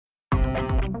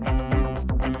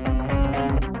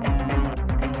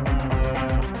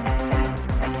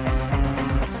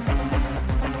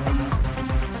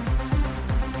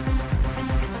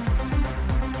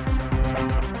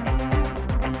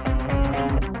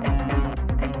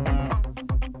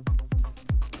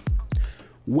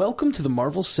Welcome to the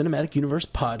Marvel Cinematic Universe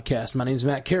podcast. My name is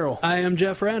Matt Carroll. I am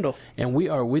Jeff Randall. And we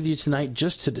are with you tonight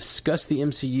just to discuss the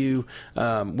MCU.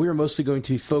 We are mostly going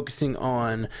to be focusing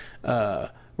on... we're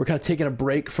kind of taking a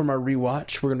break from our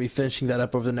rewatch. We're going to be finishing that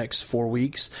up over the next 4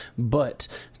 weeks. But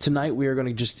tonight we are going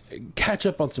to just catch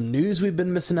up on some news we've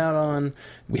been missing out on.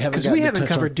 We haven't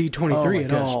covered D23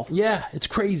 at all. Yeah, it's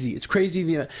crazy. It's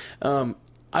crazy.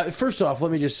 First off,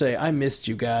 let me just say I missed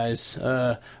you guys,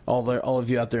 all of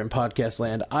you out there in podcast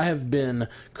land. I have been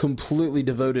completely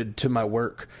devoted to my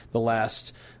work the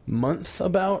last month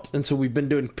and so we've been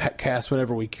doing casts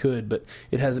whenever we could, but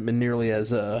it hasn't been nearly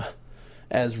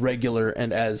as regular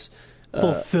and as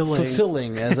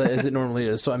fulfilling as it normally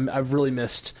is. So I've really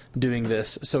missed doing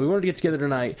this. So we wanted to get together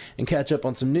tonight and catch up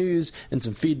on some news and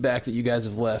some feedback that you guys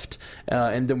have left,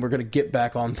 and then we're going to get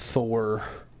back on Thor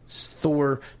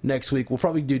next week. We'll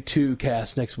probably do 2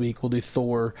 casts next week. We'll do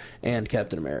Thor and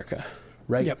Captain America,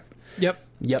 right?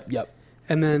 Yep.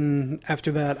 And then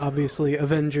after that, obviously,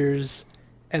 Avengers,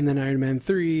 and then Iron Man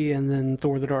 3, and then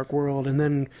Thor the Dark World, and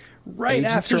then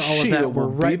after all of that, we're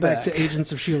right back to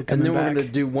Agents of S.H.I.E.L.D. And then we're going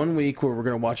to do 1 week where we're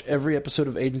going to watch every episode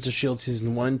of Agents of S.H.I.E.L.D.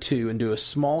 Season 1 and 2 and do a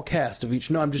small cast of each.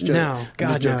 No, I'm just joking. No, God,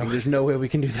 I'm just joking. no. There's no way we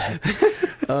can do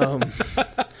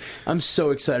that. I'm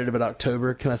so excited about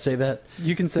October. Can I say that?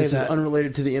 You can say this that. This is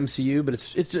unrelated to the MCU, but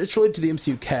it's related to the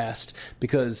MCU cast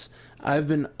because I've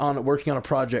been working on a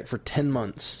project for 10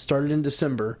 months. Started in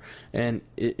December, and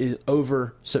it is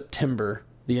over September.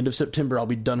 The end of September, I'll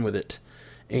be done with it,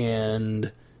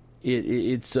 and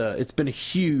it's been a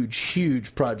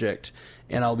huge project,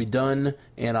 and I'll be done.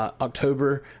 And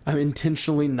October, I'm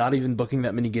intentionally not even booking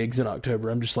that many gigs in October.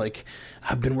 I'm just like,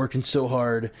 I've been working so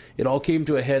hard. It all came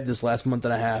to a head this last month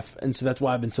and a half, and so that's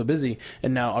why I've been so busy.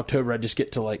 And now October, I just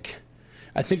get to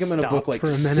I think I'm going to book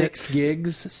 6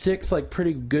 gigs, 6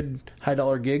 pretty good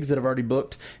high-dollar gigs that I've already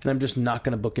booked, and I'm just not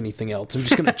going to book anything else. I'm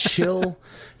just going to chill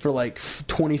for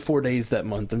 24 days that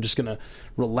month. I'm just going to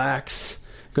relax.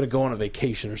 I'm going to go on a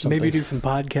vacation or something. Maybe do some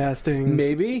podcasting.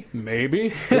 Maybe.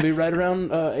 It'll be right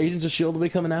around Agents of S.H.I.E.L.D. will be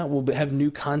coming out. We'll have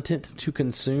new content to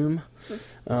consume.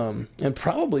 And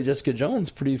probably Jessica Jones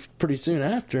pretty soon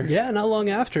after. Yeah, not long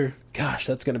after. Gosh,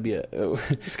 that's going to be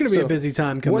it's going to be a busy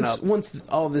time coming up. Once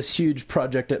all this huge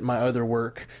project at my other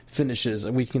work finishes,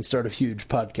 we can start a huge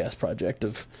podcast project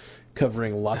of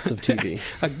covering lots of TV.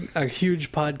 a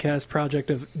huge podcast project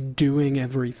of doing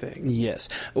everything. Yes.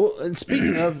 Well, and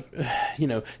speaking of,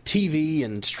 TV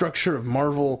and structure of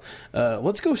Marvel,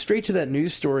 let's go straight to that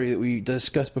news story that we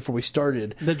discussed before we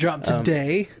started. That dropped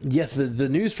today. Yes, the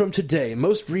news from today.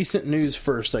 Most recent news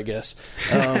first, I guess.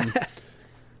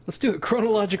 Let's do it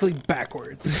chronologically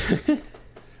backwards.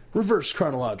 Reverse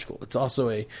chronological. It's also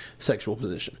a sexual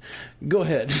position. Go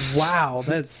ahead. Wow,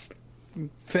 that's...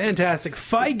 fantastic.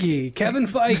 Kevin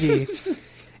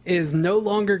Feige is no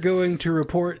longer going to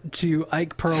report to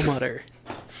Ike Perlmutter.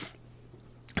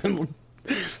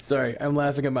 Sorry, I'm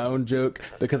laughing at my own joke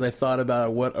because I thought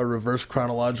about what a reverse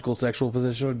chronological sexual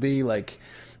position would be.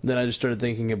 Then I just started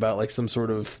thinking about some sort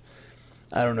of,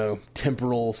 I don't know,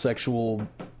 temporal sexual,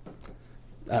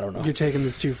 I don't know. You're taking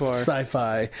this too far.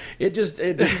 Sci-fi. It just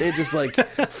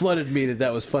flooded me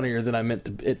that was funnier than I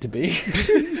meant it to be.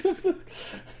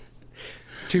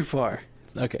 Too far.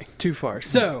 Okay. Too far.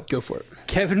 So, go for it.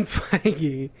 Kevin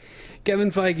Feige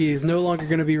is no longer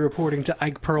going to be reporting to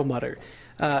Ike Perlmutter.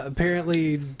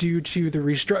 Apparently, due to the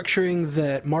restructuring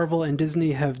that Marvel and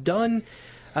Disney have done,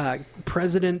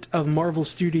 president of Marvel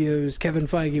Studios, Kevin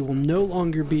Feige, will no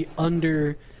longer be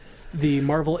under the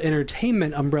Marvel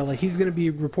Entertainment umbrella. He's going to be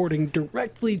reporting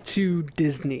directly to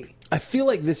Disney. I feel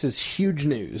like this is huge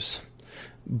news,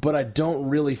 but I don't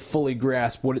really fully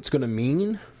grasp what it's going to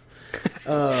mean.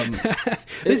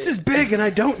 This is big, and I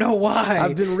don't know why.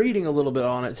 I've been reading a little bit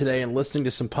on it today and listening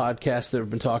to some podcasts that have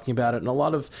been talking about it, and a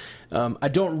lot of I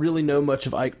don't really know much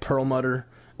of Ike Perlmutter,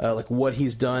 what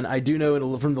he's done. I do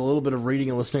know from the little bit of reading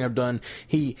and listening I've done,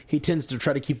 he tends to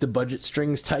try to keep the budget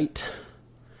strings tight,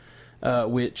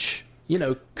 which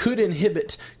could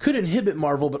inhibit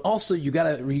Marvel, but also you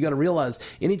gotta realize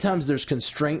anytime there's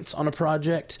constraints on a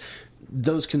project,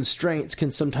 those constraints can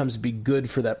sometimes be good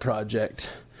for that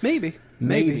project. Maybe.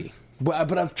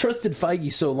 But I've trusted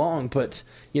Feige so long, but,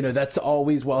 that's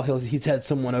always while he's had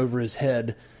someone over his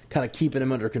head kind of keeping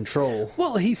him under control.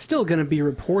 Well, he's still going to be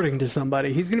reporting to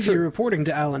somebody. He's going to be reporting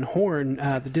to Alan Horn,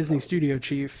 the Disney studio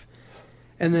chief.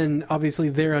 And then, obviously,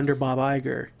 they're under Bob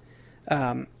Iger.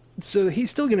 So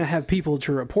he's still going to have people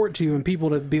to report to and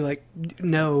people to be like,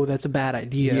 no, that's a bad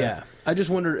idea. Yeah. I just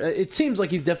wonder, it seems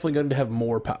like he's definitely going to have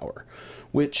more power,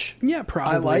 which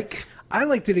probably. I like. I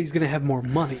like that he's going to have more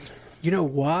money. You know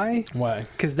why? Why?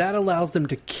 Because that allows them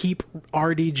to keep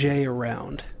RDJ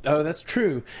around. Oh, that's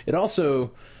true. It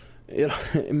also,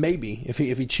 maybe if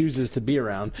he chooses to be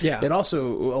around, Yeah. it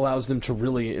also allows them to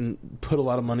really put a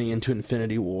lot of money into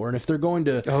Infinity War. And if they're going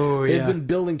to, yeah. they've been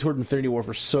building toward Infinity War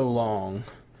for so long.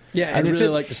 Yeah, I'd and really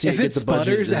like to see if it get the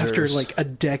budget it sputters after deserves. like a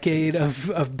decade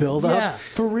of build up, Yeah,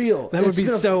 for real. That would It's be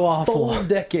been a so awful. Full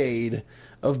decade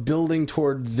of building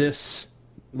toward this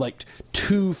like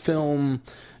 2-film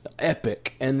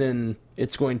epic, and then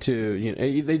it's going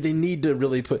to, they need to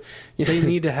really put. They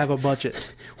need to have a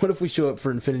budget. What if we show up for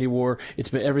Infinity War?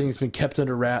 Everything's been kept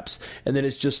under wraps, and then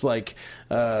it's just like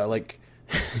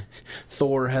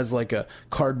Thor has like a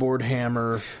cardboard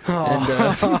hammer, and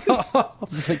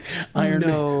just like the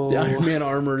Iron Man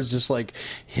armor is just like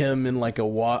him in like a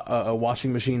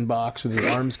washing machine box with his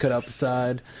arms cut out the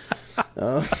side.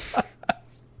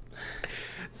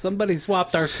 Somebody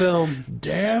swapped our film.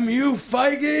 Damn you,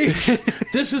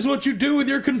 Feige! This is what you do with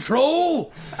your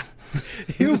control.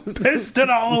 You pissed it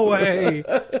all away.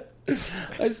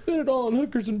 I spent it all on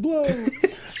hookers and blow.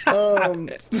 At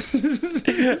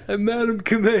Madame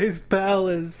Kame's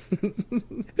palace.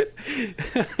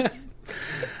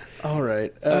 All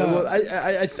right. Well,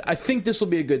 I think this will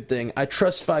be a good thing. I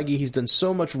trust Feige. He's done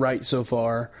so much right so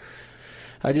far.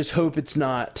 I just hope it's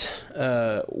not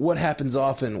what happens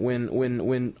often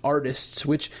when artists,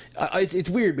 which it's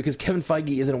weird because Kevin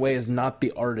Feige, in a way, is not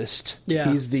the artist.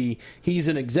 Yeah. He's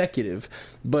an executive.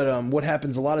 But what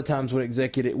happens a lot of times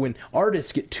when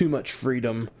artists get too much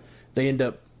freedom,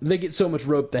 they get so much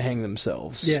rope they hang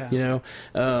themselves. Yeah.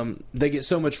 They get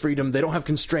so much freedom. They don't have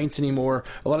constraints anymore.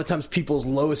 A lot of times people's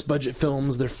lowest budget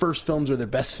films, their first films are their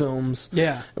best films.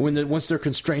 Yeah. And once their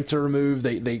constraints are removed,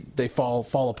 they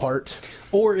fall apart.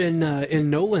 Or in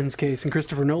Nolan's case, in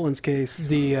Christopher Nolan's case,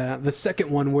 the second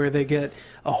one where they get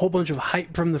a whole bunch of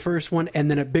hype from the first one and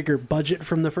then a bigger budget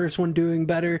from the first one doing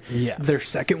better. Yeah. Their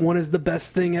second one is the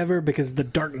best thing ever because The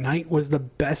Dark Knight was the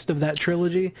best of that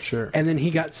trilogy. Sure. And then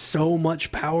he got so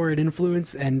much power and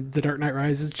influence, and The Dark Knight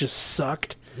Rises just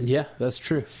sucked. Yeah, that's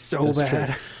true. So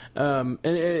bad. True. And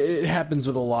it happens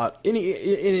with a lot in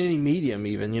any medium,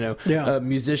 even. Yeah.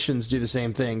 Musicians do the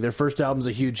same thing. Their first album's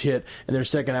a huge hit, and their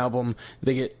second album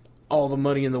they get all the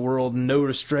money in the world, no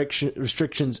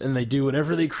restrictions, and they do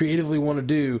whatever they creatively want to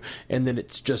do, and then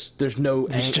it's just there's no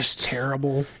angst. It's just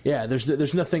terrible. Yeah,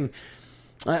 there's nothing.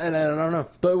 And I don't know,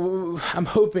 but I'm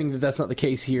hoping that that's not the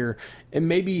case here, and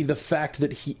maybe the fact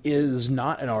that he is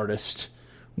not an artist.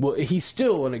 Well, he's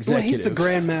still an executive. Well, he's the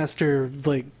grandmaster.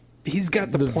 Like, he's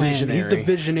got the plan. Visionary. He's the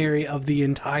visionary of the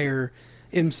entire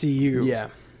MCU. Yeah.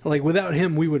 Like, without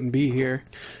him, we wouldn't be here.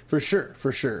 For sure.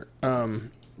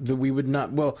 That we would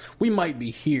not. Well, we might be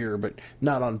here, but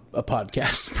not on a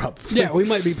podcast, probably. Yeah, we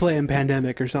might be playing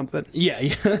Pandemic or something.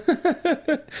 Yeah.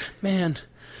 Man,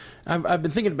 I've been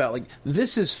thinking about, like,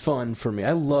 this is fun for me.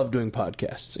 I love doing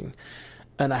podcasting,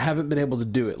 and I haven't been able to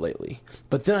do it lately.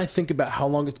 But then I think about how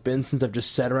long it's been since I've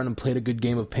just sat around and played a good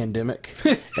game of Pandemic,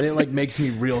 and it, like, makes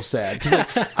me real sad. Because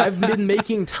I've been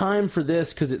making time for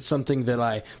this because it's something that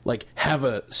I, like, have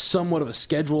a somewhat of a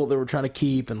schedule that we're trying to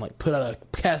keep and, like, put out a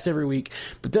cast every week.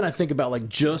 But then I think about, like,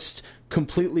 just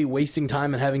completely wasting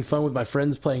time and having fun with my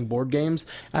friends playing board games.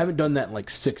 I haven't done that in, like,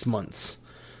 6 months.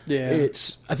 Yeah.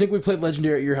 I think we played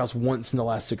Legendary at your house once in the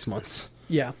last 6 months.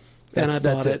 Yeah. And I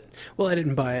That's bought it. Well, I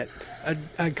didn't buy it.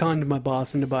 I conned my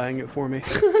boss into buying it for me.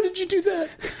 How did you do that?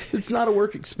 It's not a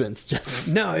work expense, Jeff.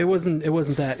 No, it wasn't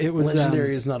that. It was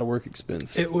Legendary is not a work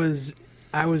expense.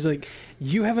 I was like,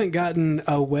 you haven't gotten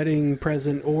a wedding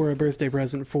present or a birthday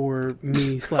present for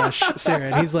me / Sarah.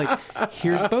 And he's like,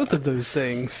 here's both of those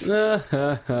things.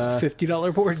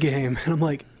 $50 board game. And I'm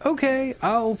like, okay,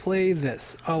 I'll play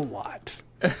this a lot.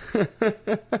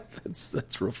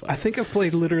 That's real fun. I think I've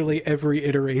played literally every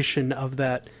iteration of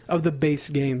the base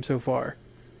game so far.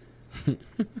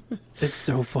 It's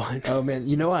so fun. Oh man,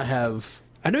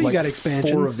 I know you got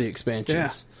expansions. 4 of the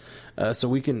expansions. Yeah. So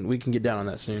we can get down on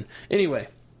that soon. Anyway,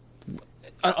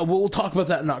 we'll talk about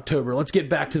that in October. Let's get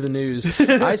back to the news.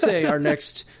 I say our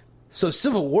next. So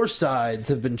Civil War sides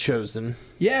have been chosen.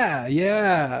 Yeah.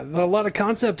 A lot of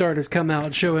concept art has come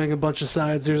out showing a bunch of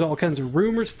sides. There's all kinds of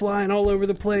rumors flying all over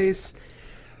the place.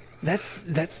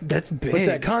 That's big. But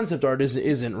that concept art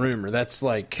isn't rumor. That's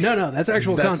like no, that's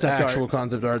actual concept art. Actual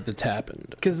concept art that's happened.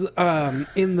 Because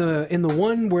in the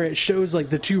one where it shows like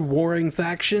the two warring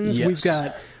factions, yes. We've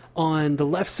got on the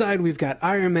left side we've got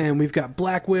Iron Man, we've got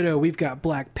Black Widow, we've got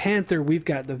Black Panther, we've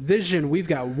got the Vision, we've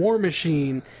got War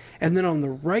Machine. And then on the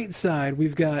right side,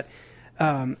 we've got,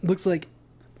 looks like...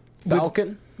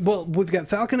 Falcon? Well, we've got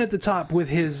Falcon at the top with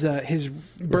his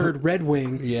bird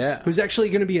Redwing, Yeah. who's actually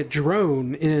going to be a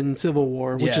drone in Civil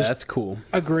War, which is that's cool.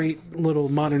 a great little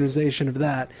modernization of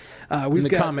that. In the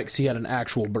comics, he had an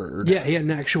actual bird. Yeah, he had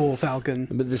an actual Falcon.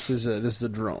 But this is a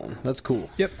drone. That's cool.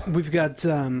 Yep, we've got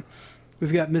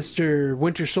Mr.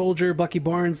 Winter Soldier, Bucky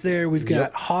Barnes there. We've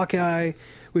got Hawkeye.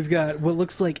 We've got what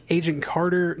looks like Agent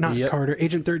Carter, Carter,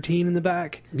 Agent 13 in the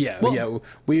back. Yeah,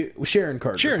 Sharon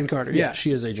Carter. Sharon Carter, yeah.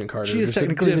 She is Agent Carter. She is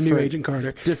technically the new Agent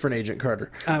Carter. Different Agent Carter.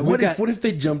 What if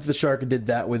they jumped the shark and did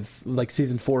that with, like,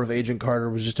 season 4 of Agent Carter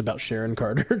was just about Sharon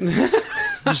Carter?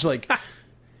 Just like,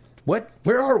 what?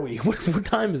 Where are we? What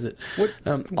time is it?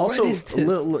 Also, what is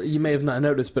this? You may have not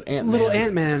noticed, but Ant-Man. Little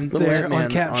Ant-Man there on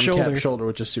Cap's shoulder.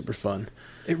 Which is super fun.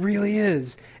 It really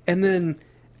is. And then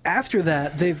after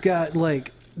that, they've got,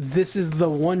 like, this is the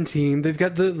one team. They've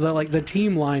got the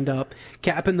team lined up.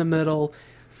 Cap in the middle,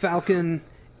 Falcon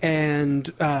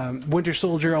and Winter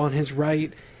Soldier on his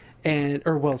right,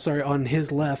 on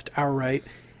his left, our right,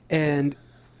 and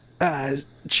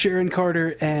Sharon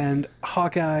Carter and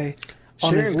Hawkeye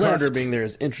on his left. Sharon Carter being there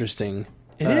is interesting.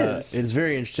 It is. It's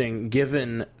very interesting,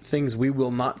 given things we will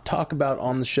not talk about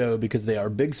on the show because they are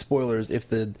big spoilers if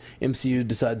the MCU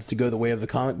decides to go the way of the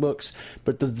comic books.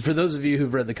 But for those of you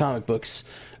who've read the comic books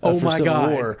for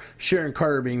Civil War, Sharon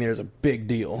Carter being there is a big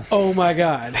deal. Oh my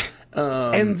God.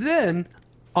 And then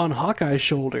on Hawkeye's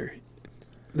shoulder,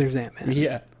 there's Ant-Man.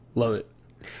 Yeah, love it.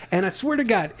 And I swear to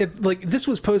God, this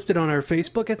was posted on our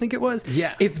Facebook, I think it was.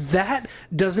 Yeah. If that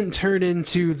doesn't turn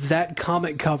into that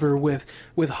comic cover with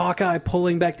Hawkeye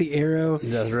pulling back the arrow,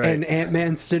 that's right, and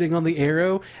Ant-Man sitting on the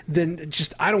arrow, then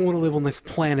I don't want to live on this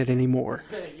planet anymore.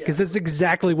 Because that's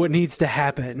exactly what needs to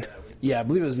happen. Yeah, I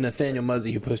believe it was Nathaniel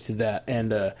Muzzy who posted that,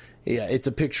 and it's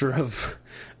a picture of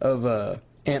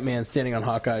Ant-Man standing on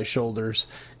Hawkeye's shoulders,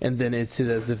 and then it says,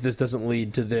 as if this doesn't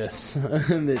lead to this,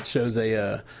 and it shows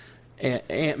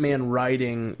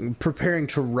Ant-Man preparing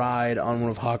to ride on one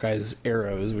of Hawkeye's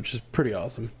arrows, which is pretty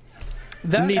awesome.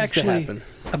 That needs to happen.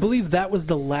 I believe that was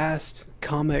the last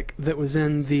comic that was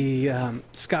in the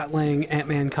Scott Lang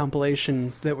Ant-Man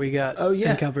compilation that we got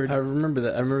uncovered. I remember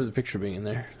that. I remember the picture being in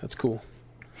there. That's cool.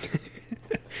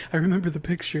 I remember the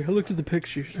picture. I looked at the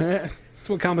pictures. That's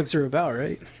what comics are about,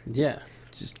 right? Yeah.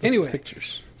 Just anyway,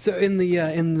 pictures. So in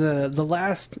the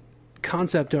last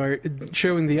concept art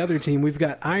showing the other team, we've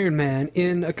got Iron Man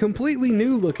in a completely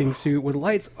new looking suit with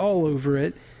lights all over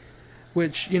it,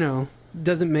 which,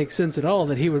 doesn't make sense at all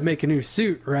that he would make a new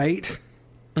suit, right?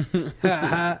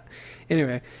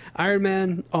 Anyway, Iron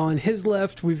Man on his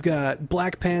left, we've got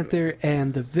Black Panther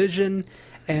and the Vision,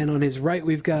 and on his right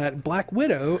we've got Black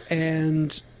Widow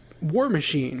and War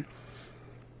Machine.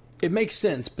 It makes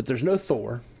sense, but there's no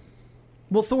Thor.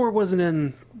 Well, Thor wasn't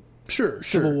in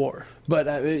Civil War. But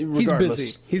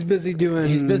regardless, he's busy doing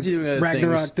other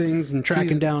Ragnarok things and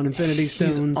tracking down Infinity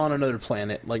Stones. He's on another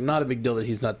planet. Like, not a big deal that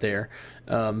he's not there.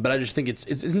 But I just think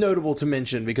it's notable to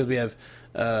mention because we have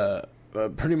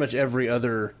pretty much every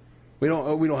other. We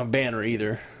don't have Banner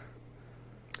either.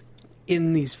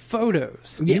 In these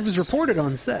photos, yes. He was reported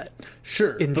on set.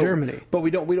 Sure, in Germany, but we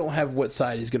don't have what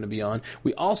side he's going to be on.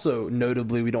 We also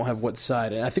notably we don't have what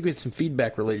side, and I think we had some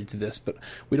feedback related to this, but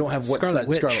we don't have what side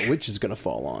Scarlet Witch is going to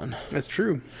fall on. That's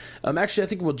true. Actually, I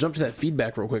think we'll jump to that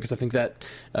feedback real quick because I think that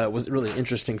was really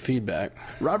interesting feedback.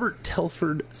 Robert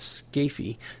Telford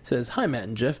Scafey says, "Hi Matt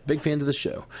and Jeff, big fans of the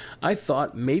show. I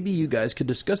thought maybe you guys could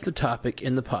discuss this topic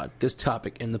in the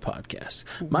podcast.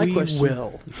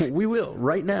 We will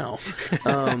right now."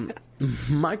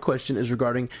 My question is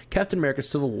regarding Captain America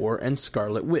Civil War and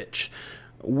Scarlet Witch.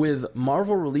 With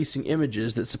Marvel releasing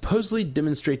images that supposedly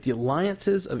demonstrate the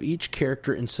alliances of each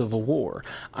character in Civil War,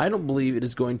 I don't believe it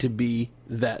is going to be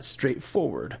that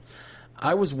straightforward.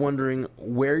 I was wondering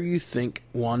where you think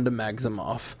Wanda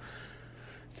Maximoff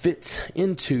fits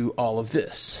into all of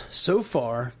this. So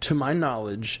far, to my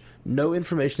knowledge, no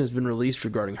information has been released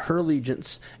regarding her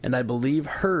allegiance, and I believe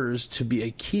hers to be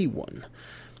a key one.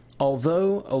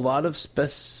 Although a lot of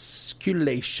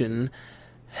speculation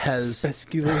has...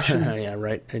 yeah,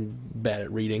 right. I'm bad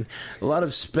at reading. A lot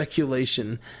of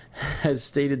speculation has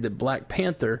stated that Black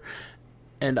Panther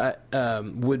and I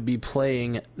would be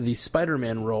playing the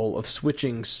Spider-Man role of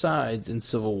switching sides in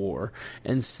Civil War.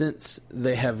 And since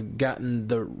they have gotten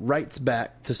the rights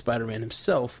back to Spider-Man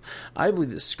himself, I believe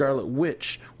that Scarlet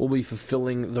Witch will be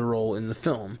fulfilling the role in the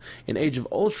film. In Age of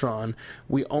Ultron,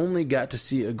 we only got to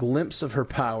see a glimpse of her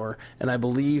power, and I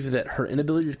believe that her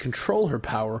inability to control her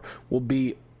power will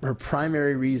be her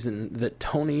primary reason that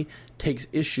Tony takes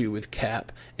issue with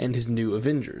Cap and his new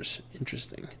Avengers.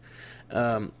 Interesting.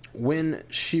 When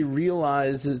she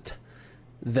realized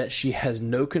that she has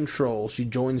no control. She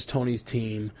joins Tony's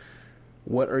team.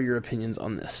 What are your opinions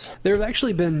on this? There have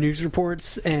actually been news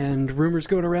reports and rumors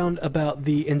going around about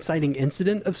the inciting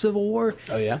incident of Civil War.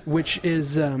 Oh, yeah? Which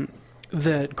is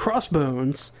that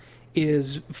Crossbones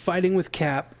is fighting with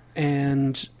Cap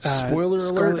and... spoiler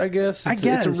alert, I guess? I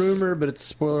guess. It's a rumor, but it's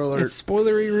spoiler alert. It's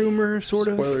spoilery rumor, sort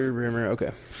of. Spoilery rumor,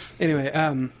 okay. Anyway,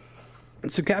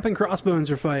 so Cap and Crossbones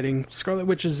are fighting. Scarlet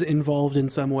Witch is involved in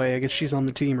some way. I guess she's on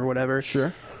the team or whatever.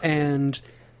 Sure. And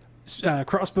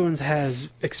Crossbones has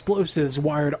explosives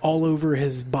wired all over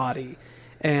his body,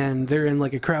 and they're in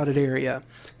like a crowded area.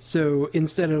 So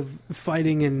instead of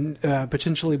fighting and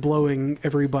potentially blowing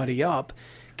everybody up,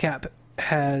 Cap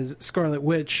has Scarlet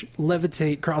Witch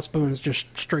levitate Crossbones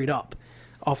just straight up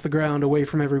off the ground, away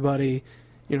from everybody,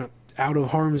 out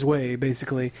of harm's way,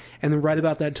 basically. And then right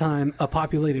about that time, a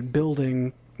populated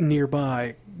building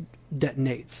nearby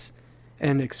detonates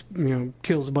and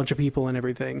kills a bunch of people and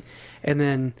everything. And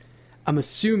then I'm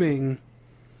assuming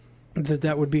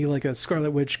that would be like a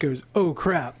Scarlet Witch goes, oh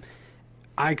crap,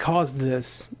 I caused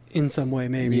this in some way,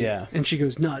 maybe. Yeah. And she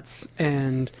goes nuts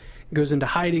and goes into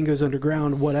hiding, goes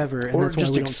underground, whatever. And Or that's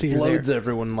just why we don't see her there. explodes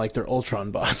everyone like they're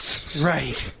Ultron bots.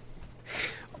 Right.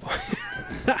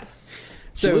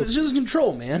 She loses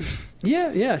control, man.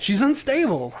 Yeah, she's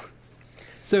unstable.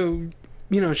 So,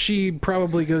 she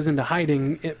probably goes into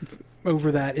hiding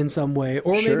over that in some way.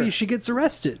 Or Sure. maybe she gets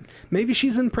arrested. Maybe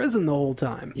she's in prison the whole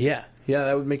time. Yeah,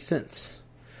 that would make sense.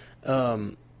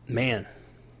 Man,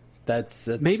 that's...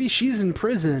 Maybe she's in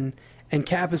prison and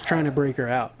Cap is trying to break her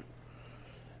out.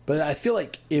 But I feel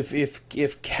like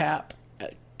if Cap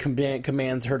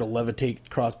commands her to levitate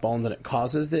Crossbones and it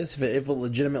causes this, if it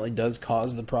legitimately does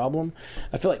cause the problem,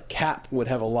 I feel like Cap would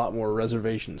have a lot more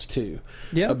reservations too.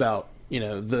 Yeah. About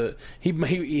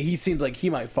he seems like he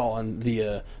might fall on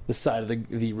the side of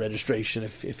the registration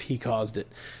if he caused it.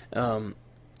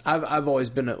 I've always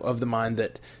been of the mind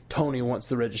that Tony wants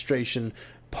the registration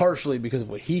partially because of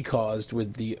what he caused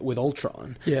with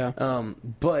Ultron. Yeah.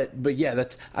 But yeah,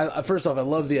 first off, I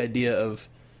love the idea of...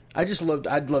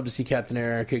 I'd love to see Captain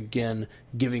America again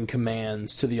giving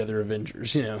commands to the other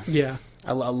Avengers, Yeah.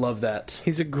 I love that.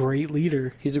 He's a great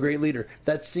leader. He's a great leader.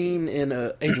 That scene in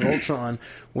Age of Ultron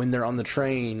when they're on the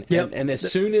train, Yep. and as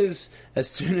soon as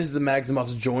the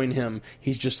Maximoffs join him,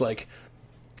 he's just like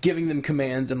giving them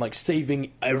commands and like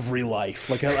saving every life.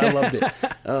 Like I loved it.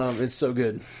 It's so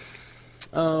good.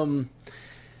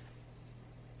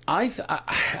 I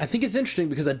think it's interesting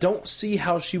because I don't see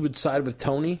how she would side with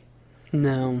Tony.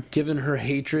 No. Given her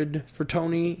hatred for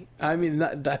Tony. I mean,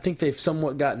 I think they've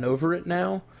somewhat gotten over it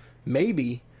now.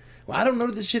 Maybe. Well, I don't know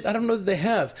that they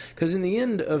have. Because in the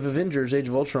end of Avengers: Age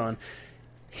of Ultron,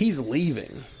 he's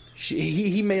leaving.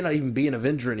 He may not even be an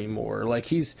Avenger anymore. Like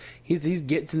he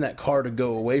gets in that car to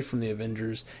go away from the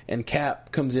Avengers, and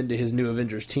Cap comes into his new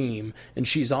Avengers team, and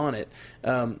she's on it.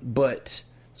 But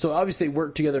so obviously they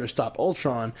work together to stop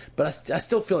Ultron. But I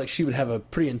still feel like she would have a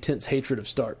pretty intense hatred of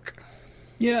Stark.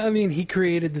 Yeah, I mean, he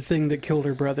created the thing that killed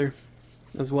her brother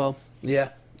as well. Yeah,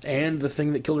 and the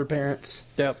thing that killed her parents.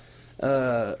 Yep.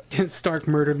 Stark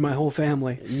murdered my whole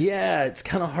family. Yeah, it's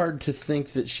kind of hard to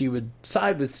think that she would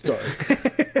side with Stark.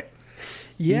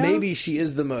 Yeah. Maybe she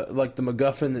is the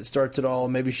MacGuffin that starts it all.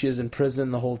 Maybe she is in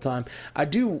prison the whole time. I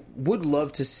would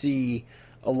love to see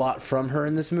a lot from her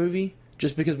in this movie,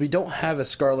 just because we don't have a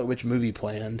Scarlet Witch movie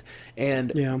planned.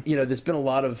 And, there's been a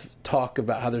lot of talk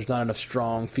about how there's not enough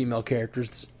strong female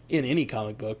characters in any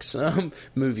comic books, comic book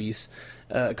movies.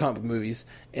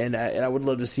 And I would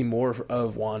love to see more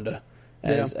of Wanda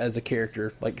as a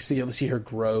character. Like, see her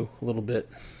grow a little bit.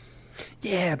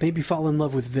 Yeah, maybe fall in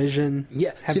love with Vision.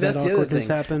 Yeah, have see, that's that the other awkwardness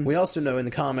thing. happen. We also know in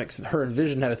the comics that her and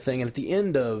Vision have a thing, and at the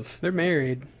end of... They're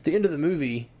married. The end of the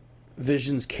movie...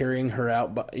 Vision's carrying her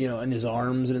out, in his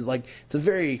arms, and it's a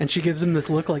very... And she gives him this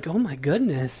look like, oh my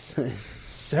goodness,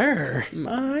 sir.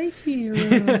 My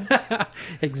hero.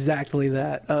 Exactly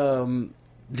that.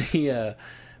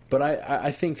 But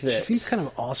I think that... She seems kind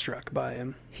of awestruck by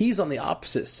him. He's on the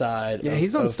opposite side. Yeah,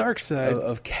 he's on Stark's side.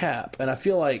 Of Cap, and I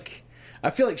feel like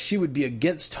she would be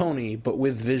against Tony, but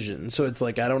with Vision. So it's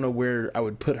like, I don't know where I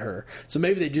would put her. So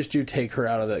maybe they just do take her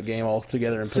out of that game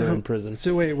altogether and put her in prison.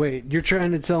 So wait. You're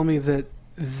trying to tell me that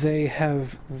they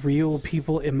have real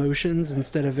people emotions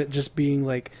instead of it just being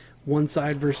like one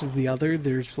side versus the other?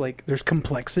 There's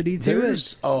complexity to it?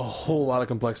 There's a whole lot of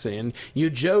complexity. And you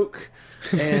joke,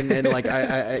 and like,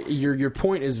 your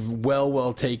point is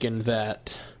well taken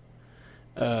that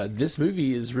this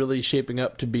movie is really shaping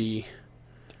up to be...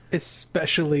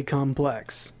 especially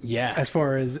complex. Yeah. As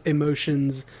far as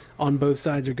emotions on both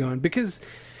sides are going. Because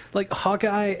Like,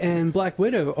 Hawkeye and Black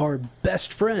Widow are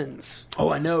best friends,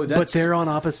 Oh, I know. but they're on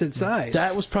opposite sides.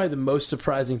 That was probably the most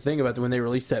surprising thing about when they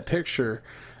released that picture.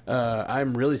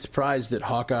 I'm really surprised that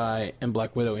Hawkeye and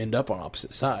Black Widow end up on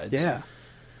opposite sides. Yeah.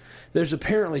 There's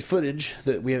apparently footage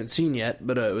that we haven't seen yet,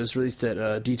 but it was released at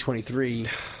D23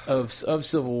 of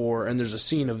Civil War, and there's a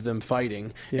scene of them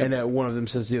fighting, Yep. and one of them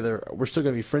says to the other, "We're still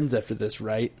going to be friends after this,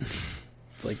 right?"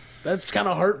 It's like, that's kind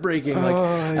of heartbreaking. Like,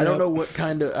 I don't know what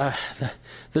kind of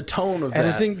the tone of And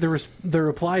that. I think the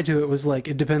reply to it was like,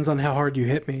 "It depends on how hard you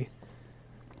hit me."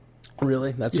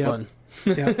 Really, that's Yep. fun.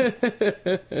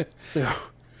 Yeah. So,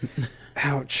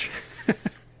 ouch.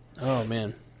 Oh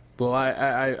man. Well,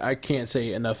 I can't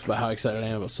say enough about how excited I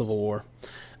am about Civil War.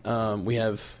 We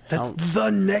have That's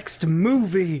the next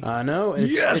movie. I know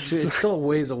Yes! it's still a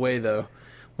ways away though.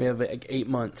 We have like 8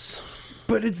 months,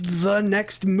 But it's the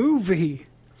next movie.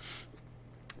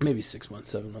 maybe 6 months,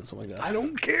 7 months, something like that. I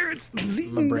don't care. It's the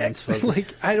My brain's next. fuzzy. Like,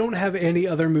 I don't have any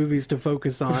other movies to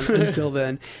focus on until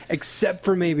then, except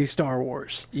for maybe Star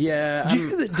Wars. Yeah, Do you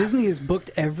know that Disney has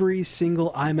booked every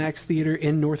single IMAX theater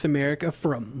in North America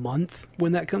for a month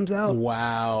when that comes out?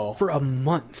 wow, For a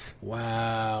month.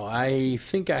 wow. I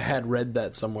think I had read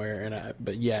that somewhere,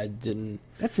 but yeah, I didn't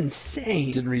That's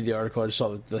insane. read the article. I just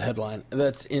saw the headline.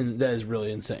 That is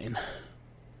really insane.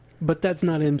 But that's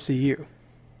not MCU.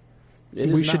 It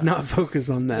is We should not focus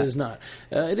on It that. is not.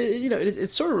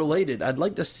 It's sort of related. I'd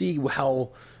like to see how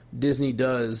Disney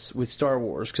does with Star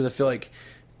Wars, because I feel like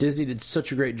Disney has done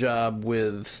such a great job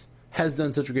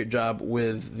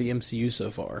with the MCU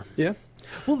so far. Yeah.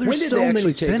 Well, When there's did so they many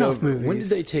actually take spin-off over? movies. When did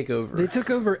they take over? They took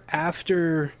over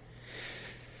after.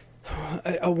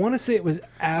 I want to say it was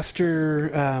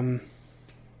after.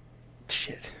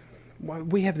 Shit. Why,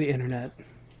 we have the internet.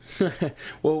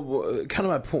 Well,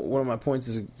 kind of one of my points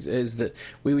is that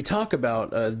we talk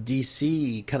about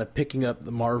DC kind of picking up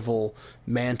the Marvel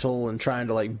mantle and trying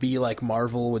to like be like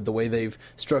Marvel with the way they've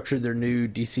structured their new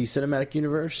DC cinematic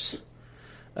universe.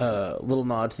 Little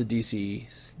nod to the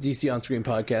DC on Screen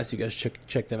podcast. You guys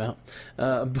check them out.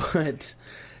 But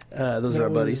those are our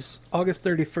buddies. August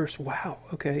 31st. Wow.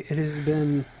 Okay. It has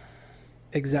been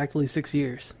exactly 6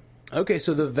 years. Okay,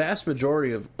 so the vast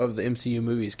majority of the MCU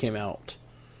movies came out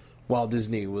while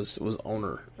Disney was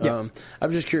owner. Yeah.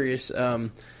 I'm just curious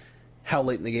how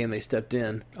late in the game they stepped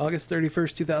in. August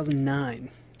 31st, 2009.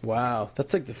 Wow,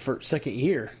 that's like the second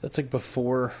year. That's like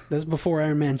before. That's before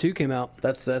Iron Man 2 came out.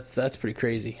 That's pretty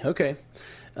crazy. Okay,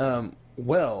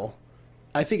 well,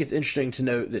 I think it's interesting to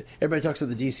note that everybody talks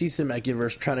about the DC cinematic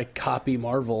universe trying to copy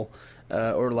Marvel,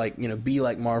 or be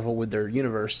like Marvel with their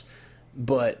universe,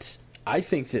 but I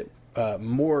think that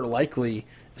more likely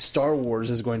Star Wars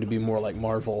is going to be more like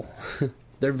Marvel.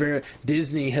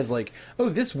 Disney has like, oh,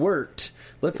 this worked.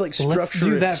 Let's like structure Let's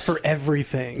do it. that for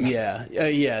everything. Yeah.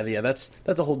 That's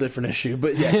a whole different issue.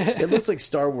 But yeah, it looks like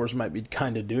Star Wars might be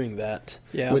kind of doing that.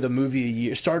 Yeah. With a movie a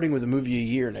year, starting with a movie a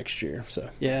year next year. So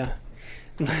Yeah.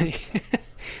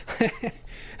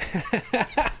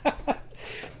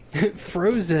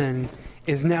 Frozen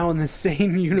is now in the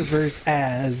same universe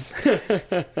as.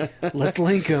 Let's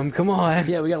link them. Come on.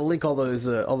 yeah, we got to link all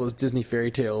those Disney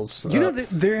fairy tales. You know that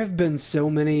there have been so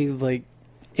many like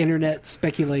internet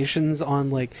speculations on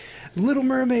like Little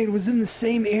Mermaid was in the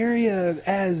same area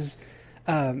as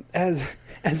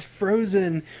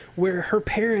Frozen, where her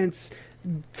parents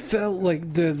felt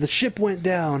like the ship went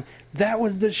down. That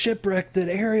was the shipwreck that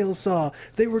Ariel saw.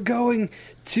 They were going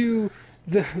to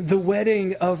the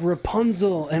wedding of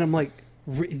Rapunzel, and I'm like,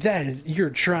 you're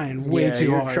trying way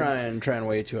too hard. You're trying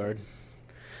way too hard.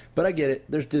 But I get it.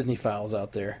 There's Disney files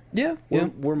out there. Yeah,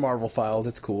 We're Marvel files.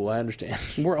 It's cool. I understand.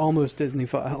 we're almost Disney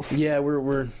files. Yeah,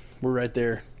 we're right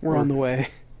there. We're on the way.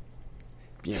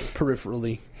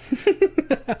 Peripherally.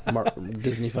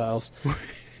 Disney files.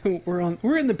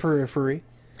 We're in the periphery.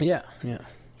 Yeah.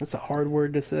 That's a hard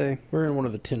word to say. We're in one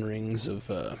of the 10 rings of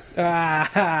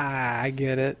I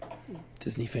get it.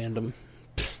 Disney fandom.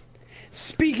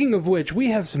 Speaking of which, we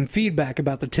have some feedback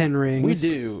about the 10 Rings. We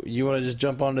do. You want to just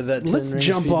jump onto that 10 Let's rings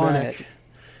jump feedback? on it.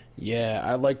 Yeah,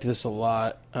 I liked this a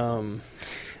lot.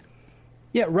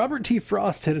 Yeah, Robert T.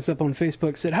 Frost hit us up on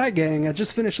Facebook, said, "Hi gang, I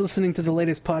just finished listening to the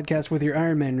latest podcast with your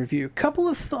Iron Man review. Couple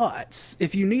of thoughts.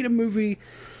 If you need a movie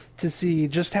to see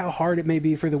just how hard it may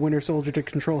be for the Winter Soldier to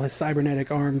control his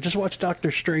cybernetic arm, just watch Dr.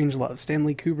 Strangelove,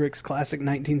 Stanley Kubrick's classic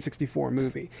 1964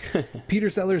 movie. Peter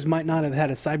Sellers might not have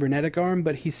had a cybernetic arm,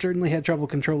 but he certainly had trouble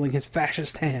controlling his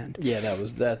fascist hand. Yeah,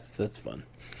 that's fun.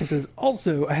 It says,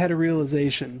 also, I had a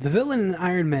realization. The villain in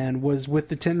Iron Man was with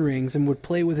the 10 rings and would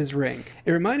play with his ring.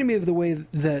 It reminded me of the way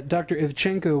that Dr.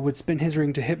 Ivchenko would spin his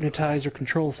ring to hypnotize or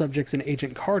control subjects in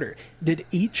Agent Carter. Did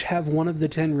each have one of the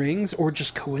 10 rings, or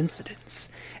just coincidence?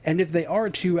 And if they are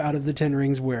 2 out of the 10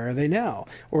 rings, where are they now?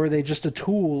 Or are they just a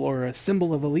tool or a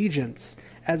symbol of allegiance?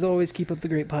 As always, keep up the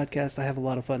great podcast. I have a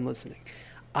lot of fun listening.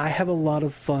 I have a lot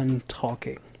of fun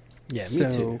talking. Yeah, me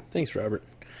too. Thanks, Robert.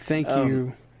 Thank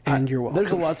you. And you're welcome.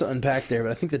 There's a lot to unpack there,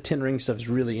 but I think the 10 ring stuff is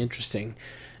really interesting.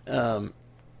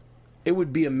 It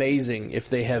would be amazing if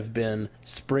they have been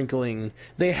sprinkling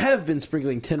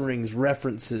 10 rings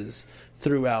references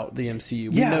throughout the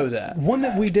MCU. We know that. One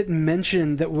that we didn't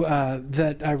mention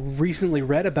that I recently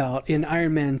read about in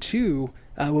Iron Man 2,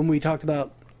 when we talked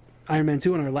about Iron Man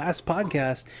 2 on our last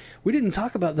podcast, we didn't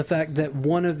talk about the fact that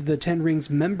one of the 10 rings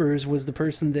members was the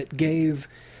person that gave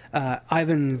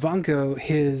Ivan Vanko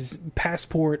his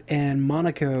passport and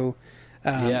Monaco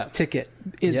ticket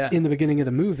in the beginning of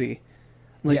the movie.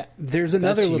 There's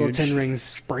another little huge 10 rings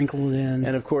sprinkled in,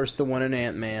 and of course the one in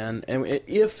Ant-Man. And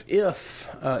if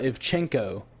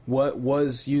Ivchenko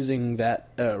was using that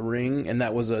ring, and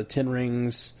that was a 10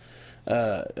 rings,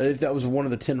 if that was one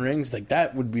of the 10 rings, like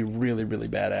that would be really, really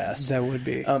badass. That would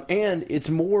be. And it's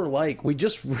more like we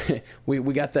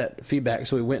got that feedback,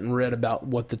 so we went and read about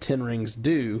what the 10 rings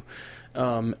do.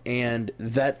 And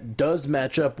that does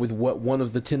match up with what one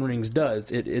of the 10 rings does.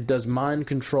 It does mind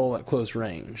control at close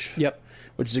range. Yep.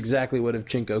 Which is exactly what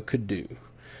Ivchenko could do.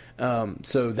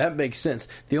 So that makes sense.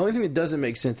 The only thing that doesn't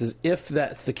make sense is if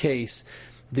that's the case,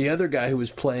 the other guy who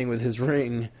was playing with his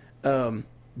ring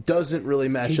doesn't really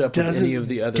match up with any of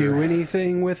the other. Do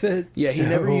anything with it? Yeah, he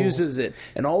never uses it,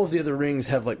 and all of the other rings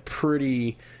have like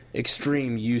pretty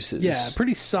extreme uses. Yeah,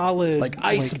 pretty solid, like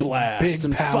ice blast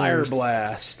and powers, fire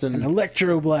blast and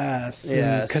electro blast,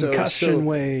 and concussion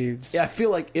waves. Yeah, I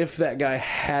feel like if that guy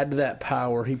had that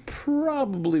power, he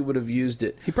probably would have used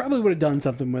it. He probably would have done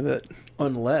something with it,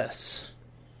 unless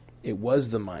it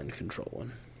was the mind control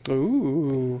one.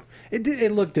 Ooh,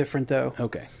 it looked different though.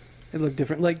 Okay. It looked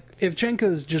different. Like,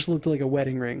 Ivchenko's just looked like a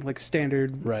wedding ring, like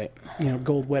standard, right?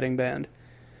 Gold wedding band.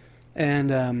 And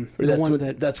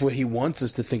that's what he wants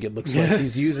us to think it looks like.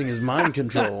 He's using his mind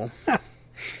control.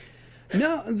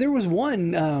 No, there was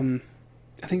one.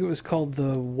 I think it was called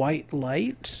the White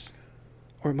Light,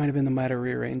 or it might have been the Matter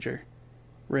Rearranger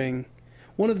ring.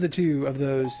 One of the two of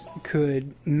those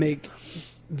could make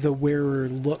the wearer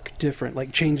look different,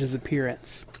 like change his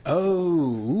appearance.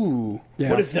 Oh, yeah.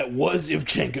 What if that was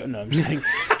Ivchenko? No, I'm just kidding.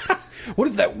 What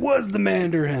if that was the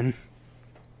Mandarin?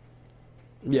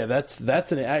 Yeah, that's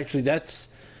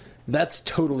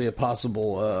totally a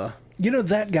possible.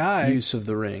 That guy use of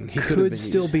the ring. He could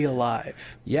still be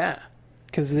alive. Yeah,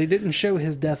 because they didn't show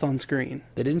his death on screen.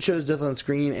 They didn't show his death on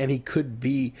screen, and he could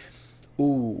be.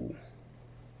 Ooh,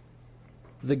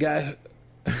 the guy.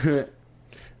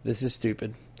 This is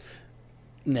stupid.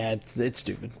 Nah, it's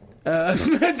stupid.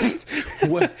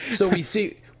 So we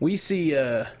see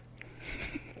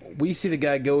the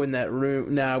guy go in that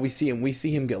room. Nah, we see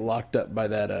him get locked up by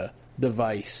that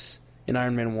device in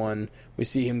Iron Man 1. We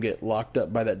see him get locked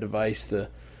up by that device.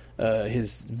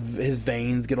 His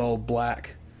veins get all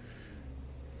black.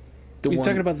 You're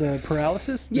talking about the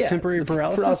paralysis? The temporary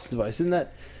paralysis device, isn't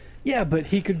that? Yeah, but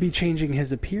he could be changing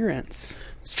his appearance.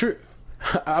 It's true.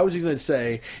 I was going to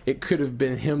say it could have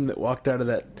been him that walked out of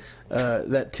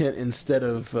that tent instead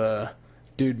of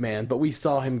Dude Man, but we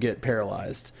saw him get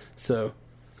paralyzed. So,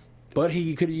 but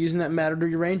he could have used that Matter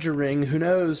Rearranger ring. Who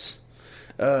knows?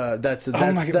 That's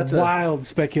wild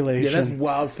speculation. Yeah, that's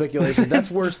wild speculation.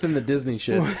 That's worse than the Disney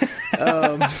shit.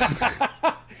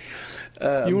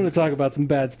 You want to talk about some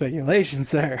bad speculation,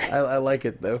 sir? I like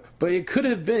it though, but it could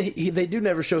have been. They do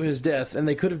never show his death, and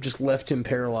they could have just left him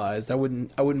paralyzed. I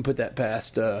wouldn't put that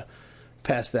past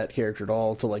that character at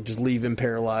all to like just leave him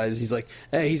paralyzed. He's like,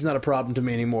 hey, he's not a problem to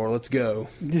me anymore. Let's go.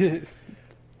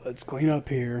 Let's clean up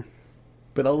here.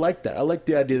 But I like that. I like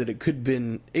the idea that it could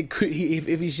been. It could.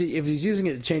 If he's using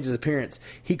it to change his appearance,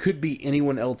 he could be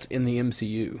anyone else in the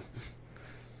MCU.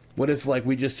 What if, like,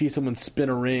 we just see someone spin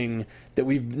a ring that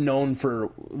we've known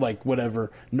for, like,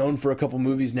 known for a couple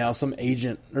movies now, some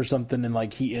agent or something, and,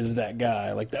 like, he is that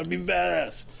guy. Like, that would be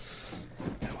badass.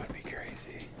 That would be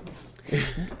crazy.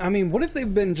 I mean, what if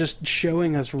they've been just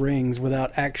showing us rings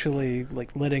without actually,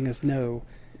 like, letting us know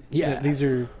that these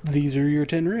are your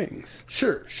 10 rings?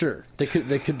 Sure. They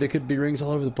could be rings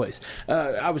all over the place.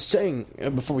 I was saying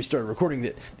before we started recording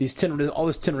that all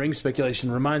this 10 ring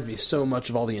speculation reminds me so much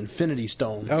of all the Infinity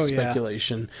Stone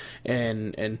speculation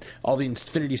and all the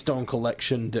Infinity Stone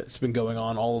collection that's been going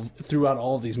on throughout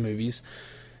all of these movies.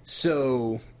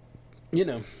 So you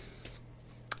know,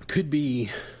 could be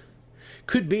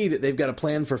that they've got a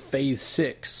plan for Phase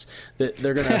 6, that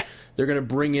they're gonna they're gonna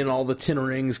bring in all the 10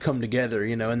 rings, come together,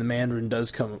 you know, and the Mandarin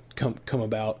does come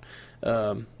about.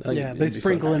 They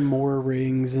sprinkle in more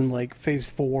rings in like Phase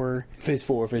 4, Phase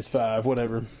 5,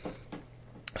 whatever.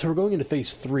 So we're going into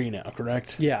Phase 3 now,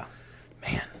 correct? Yeah,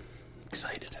 man,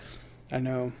 excited. I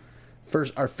know.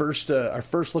 Our first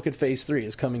look at Phase 3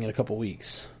 is coming in a couple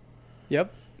weeks.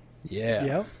 Yep.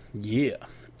 Yeah.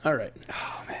 All right.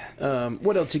 Oh man.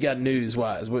 What else you got news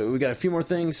wise? We got a few more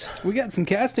things. We got some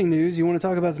casting news. You want to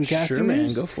talk about some casting news? Sure, man.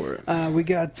 news? Go for it.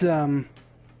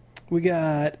 We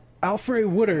got Alfre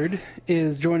Woodard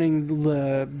is joining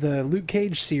the Luke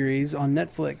Cage series on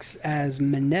Netflix as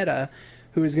Mineta,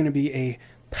 who is going to be a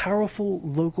powerful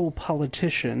local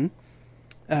politician.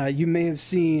 You may have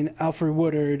seen Alfre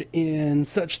Woodard in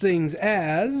such things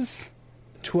as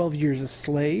 12 Years a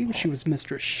Slave. She was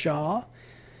Mistress Shaw.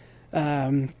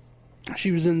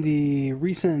 She was in the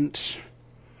recent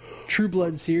True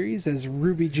Blood series as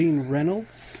Ruby Jean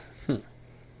Reynolds.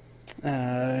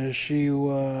 She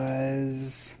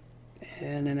was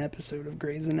in an episode of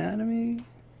Grey's Anatomy.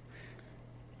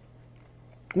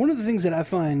 One of the things that I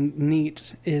find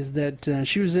neat is that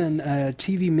she was in a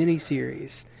TV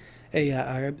miniseries,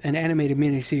 an animated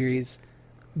miniseries,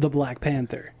 The Black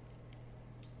Panther,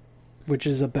 which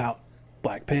is about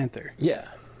Black Panther. Yeah.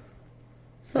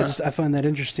 Huh. I find that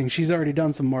interesting. She's already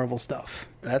done some Marvel stuff.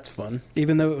 That's fun.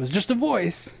 Even though it was just a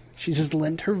voice, she just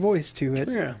lent her voice to it.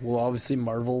 Yeah. Well, obviously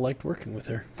Marvel liked working with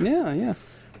her. Yeah.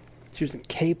 She was in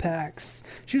K-Pax.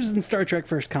 She was in Star Trek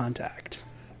First Contact.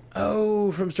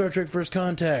 Oh, from Star Trek First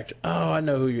Contact. Oh, I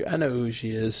know who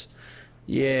she is.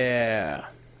 Yeah.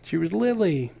 She was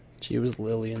Lily. She was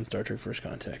Lily in Star Trek First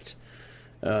Contact.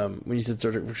 When you said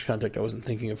Star Trek First Contact, I wasn't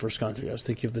thinking of First Contact. I was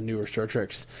thinking of the newer Star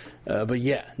Treks. But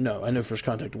yeah, no, I know First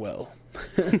Contact well.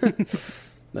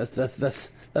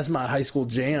 That's my high school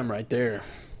jam right there.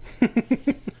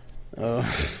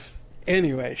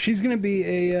 Anyway, she's going to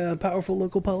be a powerful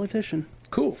local politician.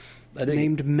 Cool. I dig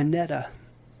named Mineta.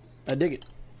 I dig it.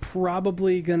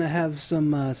 Probably going to have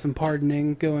some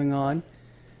pardoning going on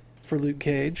for Luke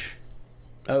Cage.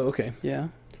 Oh, okay. Yeah,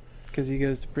 because he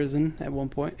goes to prison at one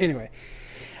point. Anyway,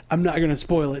 I'm not going to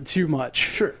spoil it too much.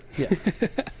 Sure.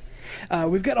 Yeah.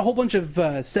 We've got a whole bunch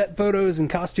of set photos and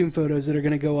costume photos that are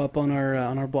going to go up on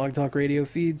our Blog Talk Radio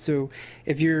feed. So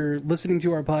if you're listening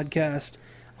to our podcast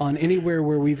on anywhere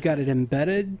where we've got it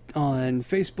embedded, on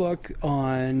Facebook,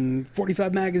 on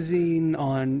 45 Magazine,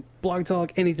 on Blog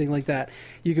Talk, anything like that,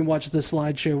 you can watch the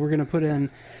slideshow. We're going to put in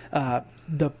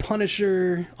the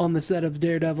Punisher on the set of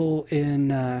Daredevil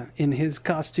in his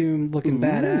costume, looking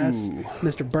badass.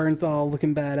 Mr. Bernthal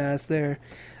looking badass there.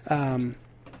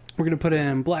 We're going to put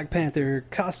in Black Panther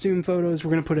costume photos.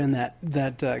 We're going to put in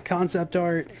that concept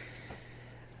art.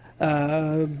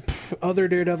 Other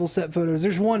Daredevil set photos.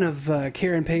 There's one of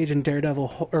Karen Page and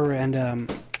Daredevil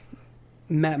and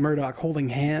Matt Murdock holding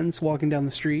hands walking down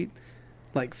the street,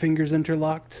 like fingers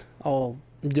interlocked, all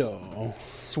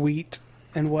sweet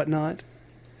and whatnot.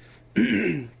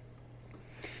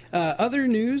 Other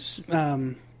news,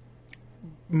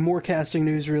 more casting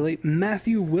news really.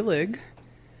 Matthew Willig,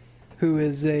 who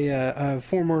is a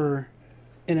former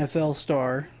NFL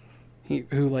star,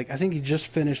 who I think he just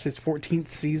finished his 14th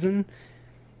season.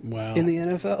 Wow. In the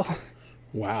NFL.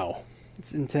 Wow.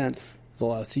 It's intense. It's a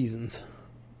lot of seasons.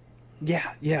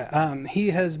 Yeah.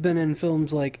 He has been in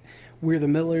films like We're the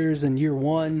Millers and Year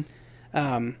One.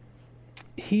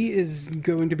 He is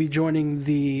going to be joining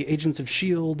the Agents of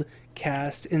S.H.I.E.L.D.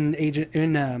 cast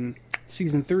in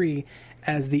season 3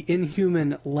 as the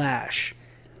Inhuman Lash.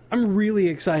 I'm really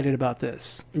excited about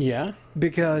this. Yeah?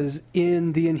 Because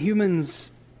in the Inhumans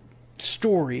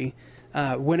story,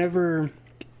 whenever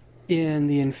in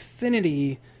the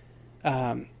Infinity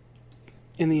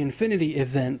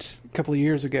event a couple of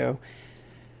years ago,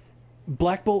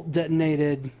 Black Bolt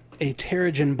detonated a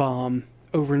Terrigen bomb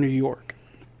over New York.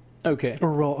 Okay.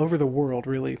 Or well, over the world,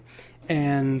 really.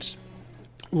 And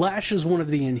Lash is one of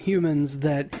the Inhumans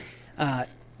that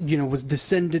was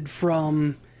descended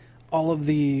from all of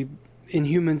the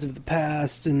Inhumans of the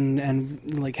past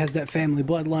and like has that family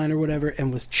bloodline or whatever,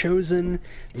 and was chosen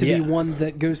to be one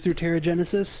that goes through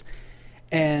Terrigenesis.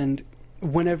 And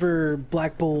whenever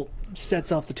Black Bolt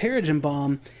sets off the Terrigen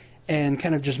bomb and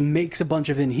kind of just makes a bunch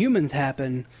of Inhumans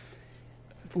happen,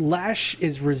 Lash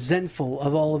is resentful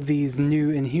of all of these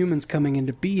new Inhumans coming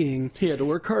into being. He had to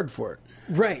work hard for it.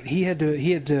 Right. He had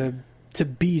to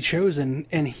be chosen,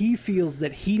 and he feels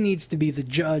that he needs to be the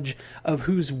judge of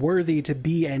who's worthy to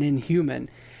be an Inhuman.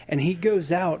 And he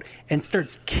goes out and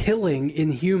starts killing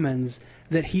Inhumans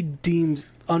that he deems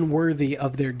unworthy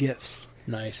of their gifts.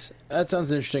 Nice. That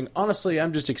sounds interesting. Honestly,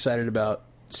 I'm just excited about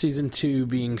season 2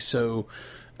 being so,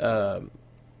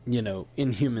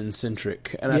 Inhuman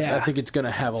centric, and I think it's going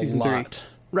to have season a lot.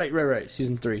 3. Right.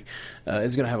 Season 3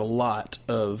 is going to have a lot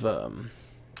of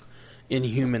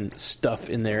Inhuman stuff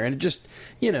in there, and it's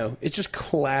just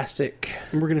classic.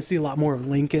 And we're going to see a lot more of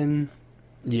Lincoln.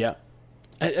 Yeah,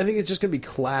 I think it's just going to be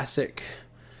classic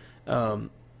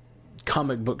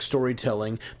comic book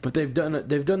storytelling, but they've done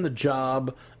the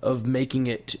job of making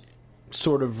it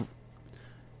sort of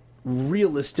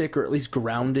realistic, or at least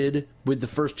grounded. With the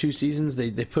first 2 seasons,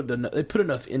 they put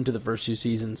enough into the first 2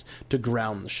 seasons to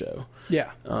ground the show.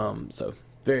 Yeah. So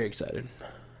very excited.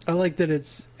 I like that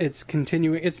it's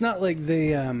continuing. It's not like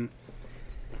they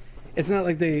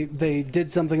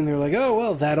did something and they're like, oh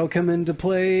well, that'll come into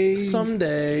play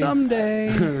someday.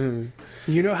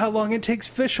 You know how long it takes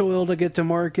fish oil to get to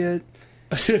market?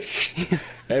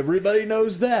 Everybody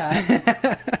knows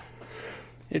that.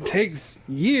 It takes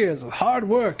years of hard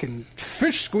work and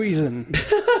fish squeezing.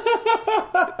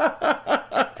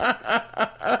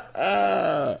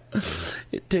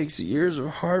 It takes years of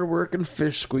hard work and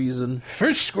fish squeezing.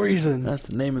 Fish squeezing. That's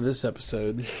the name of this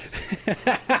episode.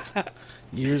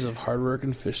 Years of hard work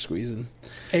and fish squeezing.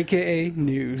 AKA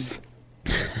news.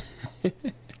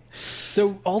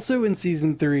 So, also in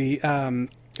season 3,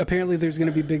 apparently there's going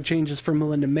to be big changes for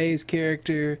Melinda May's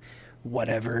character.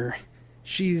 Whatever.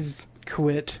 She's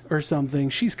quit or something.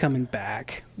 She's coming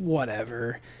back.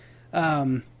 Whatever.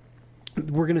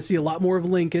 We're going to see a lot more of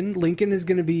Lincoln. Lincoln is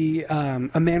going to be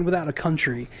a man without a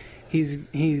country.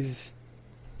 He's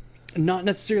not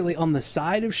necessarily on the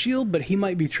side of S.H.I.E.L.D., but he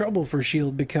might be trouble for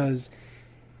S.H.I.E.L.D. because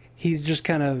he's just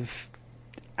kind of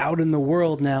out in the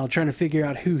world now trying to figure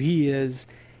out who he is.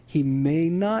 He may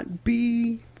not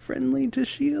be friendly to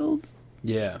S.H.I.E.L.D.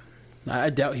 Yeah.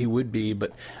 I doubt he would be,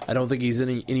 but I don't think he's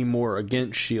any more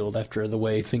against S.H.I.E.L.D. after the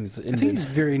way things ended. I think he's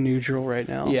very neutral right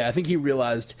now. Yeah, I think he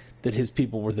realized that his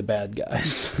people were the bad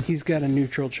guys. He's got a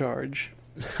neutral charge.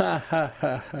 Ha ha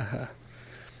ha ha ha.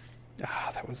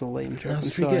 That was a lame joke. That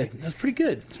was pretty good. That was pretty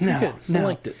good. It's pretty good. I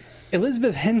liked it.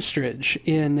 Elizabeth Henstridge,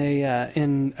 in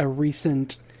a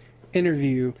recent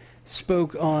interview,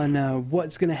 spoke on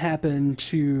what's going to happen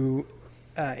to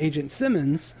Agent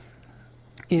Simmons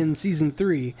in season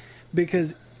 3,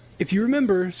 because if you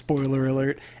remember, spoiler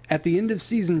alert, at the end of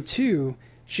season 2,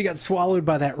 she got swallowed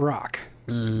by that rock,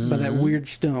 by that weird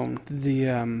stone. The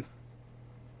I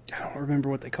don't remember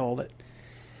what they called it,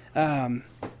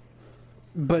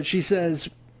 but she says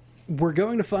we're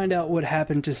going to find out what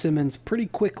happened to Simmons pretty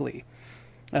quickly.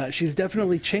 She's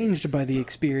definitely changed by the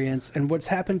experience, and what's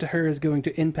happened to her is going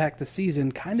to impact the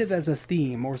season kind of as a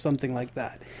theme or something like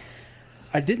that.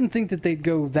 I didn't think that they'd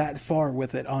go that far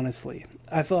with it, honestly.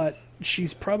 I thought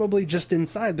she's probably just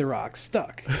inside the rock,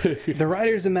 stuck. The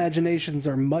writer's imaginations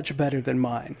are much better than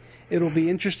mine. It'll be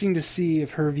interesting to see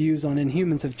if her views on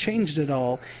Inhumans have changed at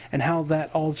all, and how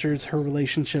that alters her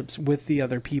relationships with the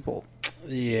other people.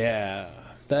 Yeah.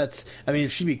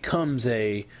 If she becomes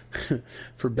a,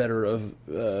 for lack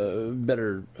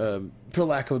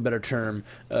of a better term,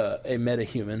 a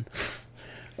metahuman,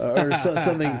 or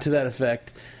something to that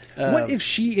effect. What if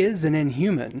she is an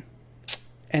Inhuman,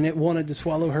 and it wanted to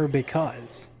swallow her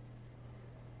because?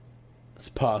 It's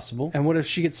possible. And what if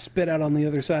she gets spit out on the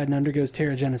other side and undergoes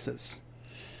pterogenesis?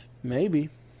 Maybe.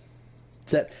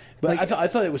 But I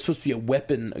thought it was supposed to be a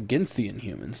weapon against the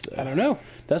Inhumans, though. I don't know.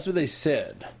 That's what they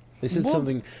said. They said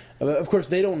something. Of course,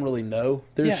 they don't really know.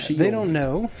 There's S.H.I.E.L.D. They don't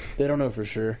know. They don't know for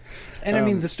sure.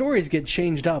 And the stories get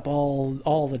changed up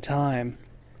all the time.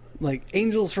 Like,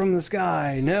 angels from the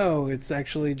sky. No, it's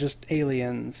actually just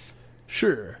aliens.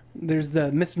 Sure. There's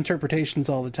the misinterpretations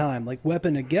all the time. Like,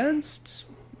 weapon against?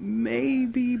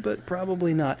 Maybe, but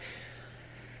probably not.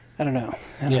 I don't know.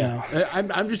 I don't know.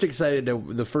 I'm just excited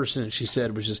that the first sentence she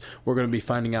said was just, we're going to be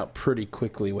finding out pretty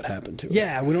quickly what happened to her.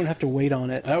 Yeah, we don't have to wait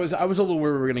on it. I was a little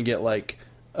worried we were going to get, like,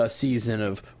 a season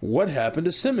of what happened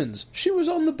to Simmons. She was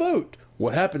on the boat.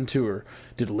 What happened to her?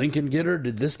 Did Lincoln get her?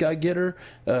 Did this guy get her?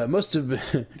 Must have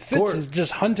been... Fitz is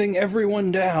just hunting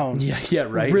everyone down. Yeah,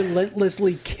 right.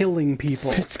 Relentlessly killing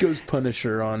people. Fitz goes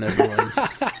Punisher on everyone.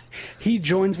 He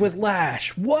joins with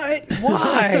Lash. What?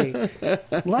 Why?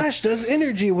 Lash does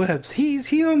energy whips. He's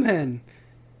human.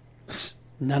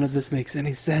 None of this makes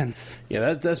any sense.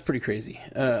 Yeah, that's pretty crazy.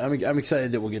 I'm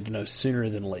excited that we'll get to know sooner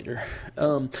than later.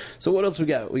 So what else we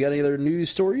got? We got any other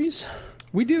news stories?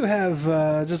 We do have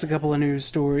just a couple of news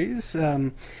stories.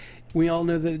 We all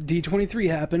know that D23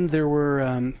 happened. There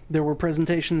were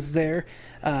presentations there.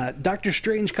 Doctor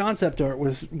Strange concept art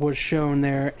was shown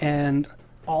there, and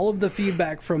all of the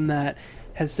feedback from that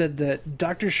has said that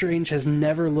Doctor Strange has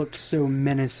never looked so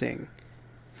menacing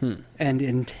and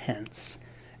intense.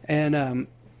 And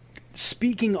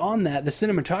speaking on that, the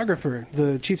cinematographer,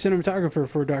 the chief cinematographer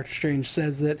for Doctor Strange,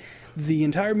 says that the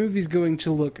entire movie is going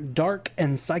to look dark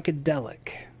and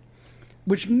psychedelic.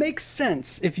 Which makes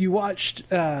sense if you watched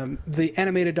the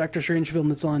animated Doctor Strange film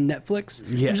that's on Netflix.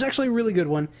 Yeah. Which is actually a really good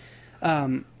one.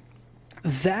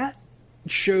 That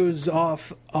shows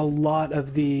off a lot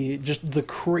of the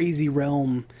crazy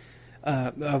realm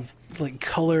of like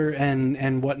color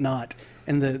and whatnot,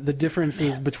 and the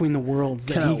differences between the worlds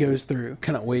that he goes through.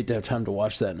 Cannot wait to have time to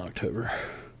watch that in October.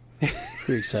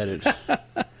 Pretty excited.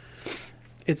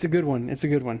 It's a good one. It's a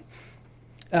good one.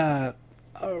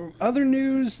 Other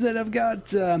news that I've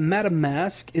got, Madame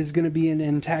Mask is going to be an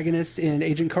antagonist in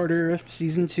Agent Carter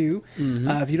Season 2. Mm-hmm.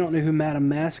 If you don't know who Madame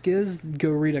Mask is, go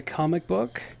read a comic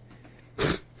book.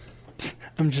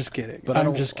 I'm just kidding. But I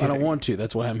don't want to.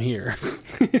 That's why I'm here.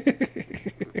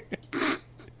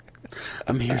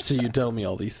 I'm here so you tell me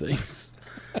all these things.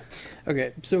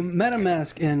 Okay, so Madame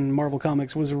Mask in Marvel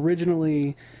Comics was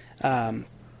originally...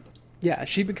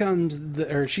 she becomes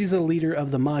she's the leader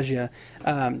of the Magia.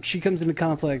 She comes into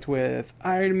conflict with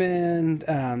Iron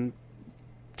Man,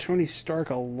 Tony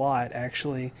Stark a lot,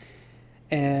 actually.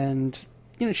 And,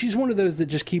 she's one of those that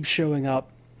just keeps showing up.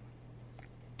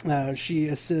 She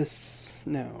assists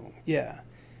the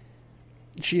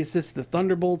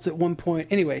Thunderbolts at one point.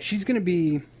 Anyway, she's going to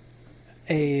be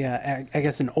I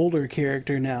guess an older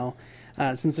character now,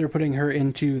 since they're putting her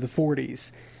into the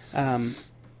 40s.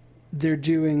 They're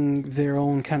doing their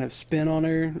own kind of spin on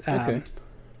her. Okay.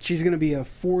 She's going to be a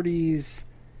 40s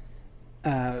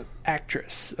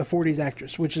actress,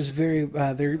 which is very...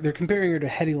 they're comparing her to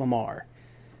Hedy Lamarr,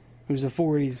 who's a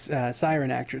 40s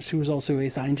siren actress, who was also a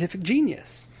scientific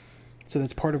genius. So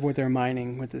that's part of what they're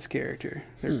mining with this character.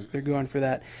 They're going for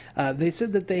that. They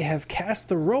said that they have cast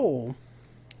the role,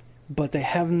 but they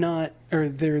have not... Or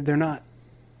they're not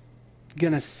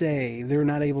they're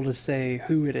not able to say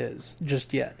who it is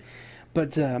just yet.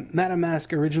 But Madame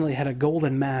Mask originally had a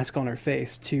golden mask on her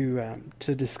face to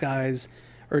disguise,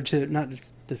 or to not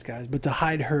disguise, but to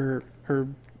hide her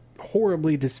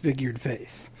horribly disfigured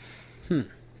face. Kind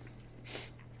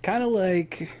of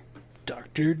like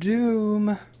Doctor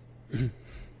Doom.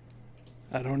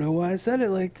 I don't know why I said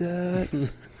it like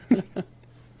that.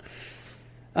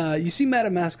 You see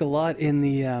Madame Mask a lot in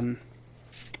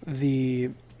the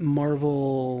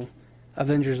Marvel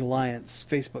Avengers Alliance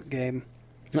Facebook game.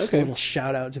 Just a little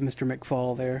shout out to Mr.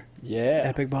 McFall there. Yeah.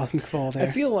 Epic Boss McFall there. I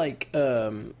feel like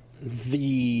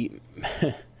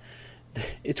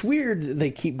it's weird that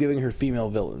they keep giving her female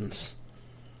villains.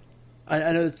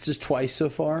 I know it's just twice so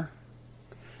far,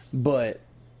 but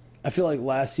I feel like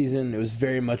last season it was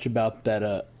very much about that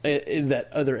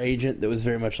other agent that was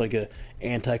very much like a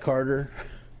anti-Carter.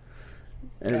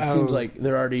 And it seems like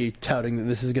they're already touting that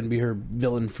this is going to be her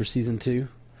villain for season 2.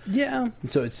 Yeah. And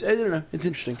so I don't know, it's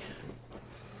interesting.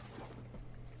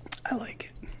 I like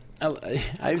it. I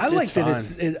like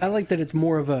that it's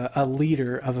more of a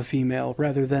leader of a female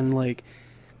rather than like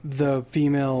the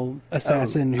female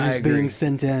assassin who's being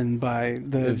sent in by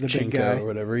the big guy or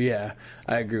whatever. Yeah,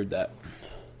 I agree with that.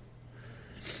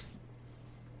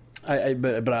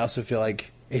 But I also feel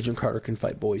like Agent Carter can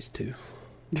fight boys too.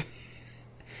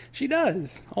 She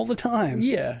does all the time.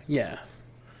 Yeah.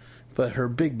 But her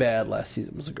big bad last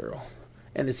season was a girl.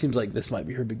 And it seems like this might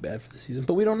be her big bad for the season,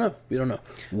 but we don't know. We don't know.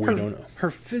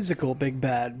 Her physical big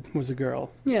bad was a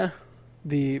girl. Yeah.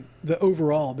 The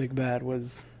overall big bad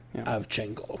was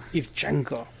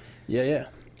Ivchenko. Yeah.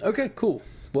 Okay, cool.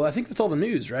 Well, I think that's all the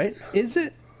news, right? Is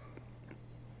it?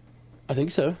 I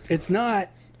think so. It's not.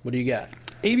 What do you got?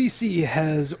 ABC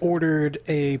has ordered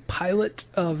a pilot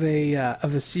of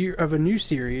a new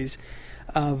series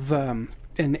of an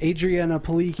Adriana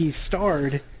Palicki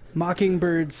starred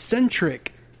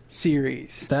Mockingbird-centric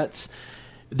series.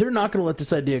 They're not going to let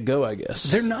this idea go, I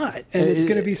guess. They're not. And it's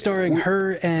going to be starring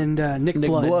her and Nick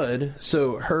Blood.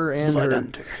 So her and Blood her...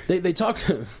 Hunter. They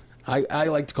talked... I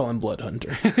like to call him Blood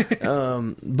Hunter.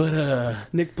 But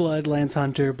Nick Blood, Lance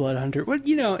Hunter, Blood Hunter. Well,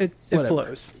 it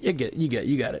flows. You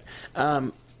got it.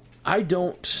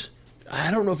 I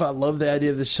don't know if I love the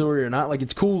idea of this story or not. Like,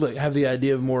 it's cool to have the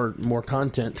idea of more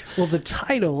content. Well, the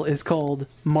title is called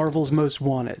Marvel's Most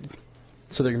Wanted.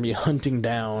 So they're going to be hunting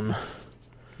down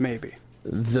maybe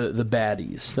the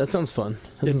baddies. That sounds fun.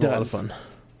 It does. A lot of fun.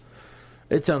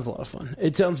 It sounds a lot of fun.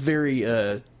 It sounds very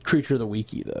Creature of the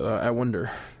Weeky, though. I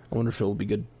wonder if it will be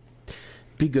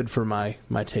good for my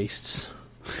tastes.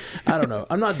 I don't know.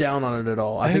 I'm not down on it at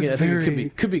all. I think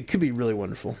it could be really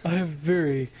wonderful. I have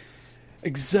very,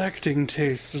 exacting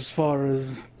taste as far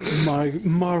as my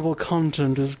Marvel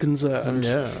content is concerned.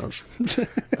 Yeah.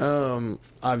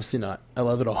 Obviously not. I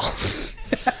love it all.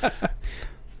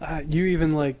 You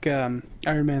even like Iron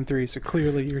Man 3, so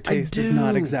clearly your taste is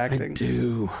not exacting. I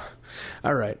do.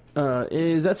 All right.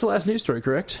 That's the last news story,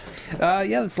 correct?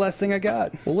 Yeah, that's the last thing I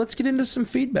got. Well, let's get into some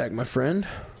feedback, my friend.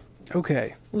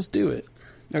 Okay. Let's do it.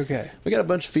 Okay. We got a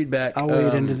bunch of feedback. I'll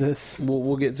wade into this.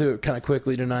 We'll get through it kind of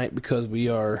quickly tonight because we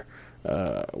are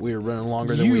running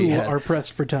longer than we had. You are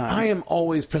pressed for time. I am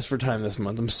always pressed for time this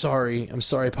month. I'm sorry,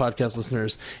 podcast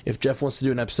listeners. If Jeff wants to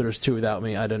do an episode or two without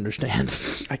me, I'd understand.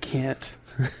 I can't.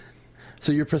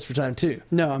 So you're pressed for time too?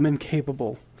 No, I'm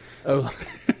incapable. Oh,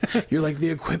 you're like, the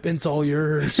equipment's all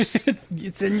yours.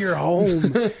 It's in your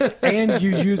home, and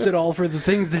you use it all for the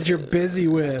things that you're busy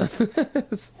with.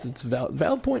 It's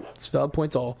valid point. It's valid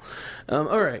points all.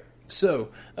 All right. So,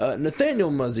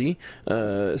 Nathaniel Muzzy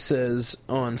says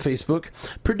on Facebook,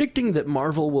 predicting that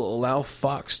Marvel will allow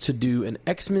Fox to do an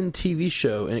X-Men TV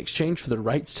show in exchange for the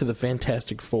rights to the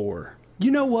Fantastic Four.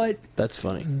 You know what? That's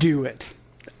funny. Do it.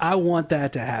 I want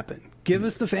that to happen. Give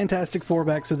us the Fantastic Four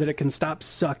back so that it can stop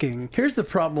sucking. Here's the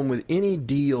problem with any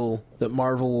deal that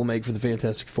Marvel will make for the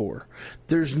Fantastic Four.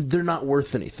 They're not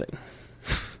worth anything.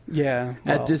 Yeah.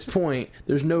 Well, at this point,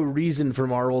 there's no reason for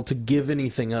Marvel to give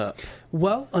anything up.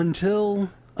 Well, until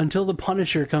the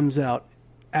Punisher comes out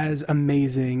as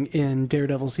amazing in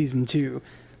Daredevil Season 2,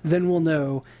 then we'll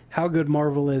know how good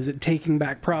Marvel is at taking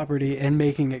back property and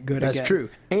making it good again. That's true.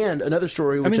 And another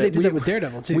story, which they did that with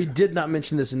Daredevil, too. We did not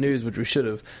mention this in news, which we should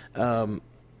have.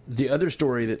 The other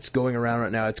story that's going around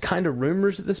right now, it's kind of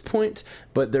rumors at this point,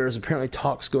 but there's apparently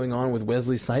talks going on with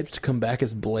Wesley Snipes to come back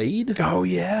as Blade. Oh,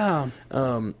 yeah.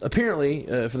 Apparently,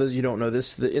 for those of you who don't know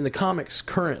this, in the comics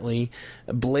currently,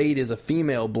 Blade is a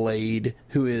female Blade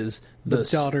who is the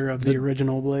daughter of the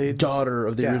original Blade. Daughter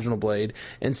of the original Blade.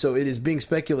 And so it is being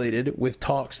speculated with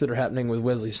talks that are happening with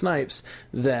Wesley Snipes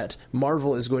that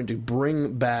Marvel is going to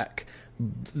bring back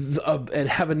and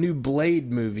have a new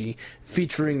Blade movie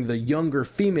featuring the younger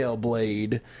female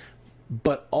Blade,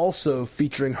 but also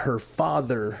featuring her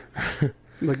father.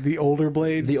 Like the older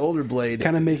Blade? The older Blade.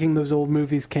 Kind of making those old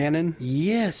movies canon?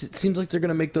 Yes, it seems like they're going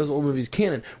to make those old movies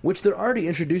canon, which they're already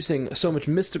introducing so much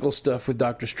mystical stuff with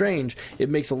Doctor Strange. It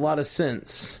makes a lot of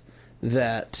sense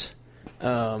that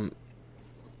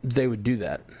they would do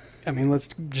that. I mean, let's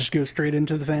just go straight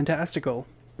into the Fantastical.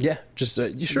 Yeah, just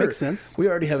sure. Makes sense. We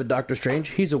already have a Doctor Strange.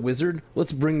 He's a wizard.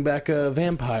 Let's bring back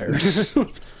vampires.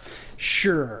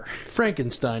 Sure.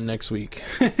 Frankenstein next week.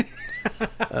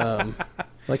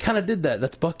 I kind of did that.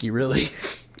 That's Bucky, really.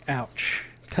 Ouch.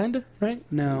 Kind of, right?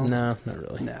 No. No, not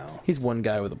really. No. He's one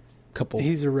guy with a couple...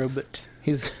 He's a robot.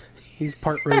 He's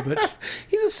part robot.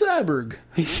 He's a cyborg.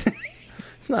 He's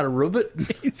not a robot.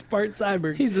 He's part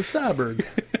cyborg. He's a cyborg.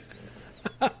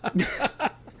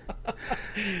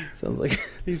 Sounds like...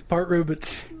 He's part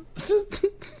robot.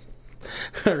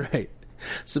 All right.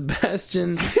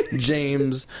 Sebastian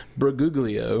James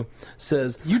Braguglio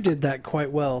says... You did that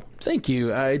quite well. Thank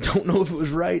you. I don't know if it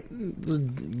was right.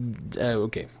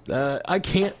 Okay. I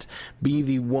can't be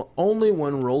the only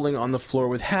one rolling on the floor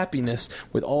with happiness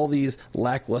with all these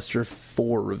lackluster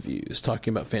 4 reviews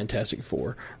talking about Fantastic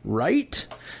Four. Right?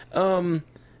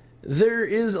 There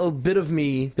is a bit of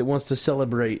me that wants to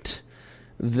celebrate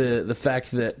the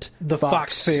fact that... The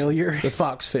Fox failure. The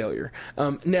Fox failure.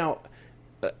 Now...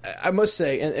 I must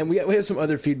say, and we have some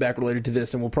other feedback related to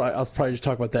this, and I'll probably just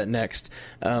talk about that next.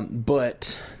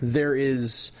 But there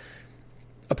is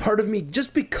a part of me,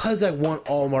 just because I want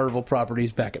all Marvel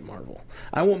properties back at Marvel.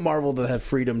 I want Marvel to have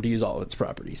freedom to use all of its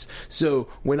properties. So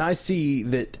when I see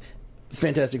that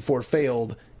Fantastic Four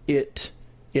failed, it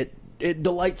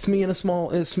delights me in a small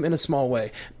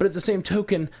way. But at the same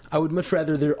token, I would much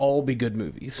rather there all be good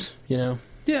movies. You know?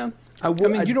 Yeah. I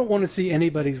mean, you don't want to see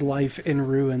anybody's life in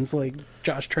ruins like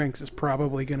Josh Tranks is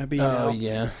probably going to be. Oh,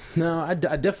 yeah. No, I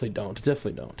definitely don't.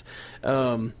 Definitely don't.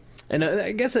 And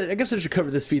I guess I should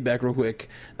cover this feedback real quick.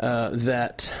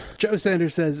 That Joe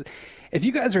Sanders says, if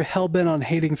you guys are hell-bent on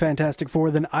hating Fantastic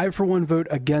Four, then I, for one, vote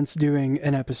against doing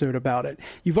an episode about it.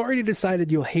 You've already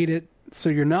decided you'll hate it, so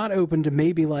you're not open to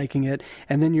maybe liking it,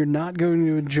 and then you're not going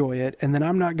to enjoy it, and then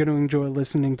I'm not going to enjoy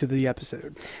listening to the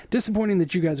episode. Disappointing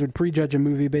that you guys would prejudge a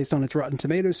movie based on its Rotten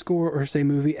Tomatoes score, or say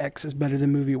movie X is better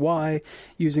than movie Y,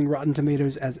 using Rotten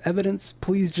Tomatoes as evidence.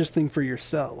 Please just think for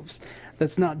yourselves.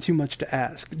 That's not too much to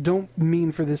ask. Don't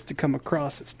mean for this to come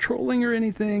across as trolling or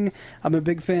anything. I'm a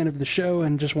big fan of the show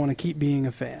and just want to keep being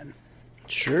a fan.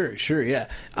 Sure, yeah.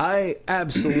 I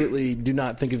absolutely do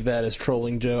not think of that as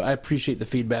trolling, Joe. I appreciate the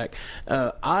feedback.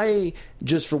 I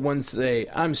just for once say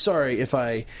I'm sorry if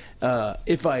I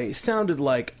sounded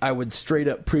like I would straight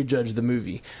up prejudge the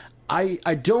movie.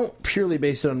 I don't purely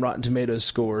base it on Rotten Tomatoes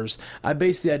scores. I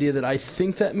base the idea that I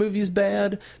think that movie's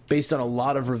bad based on a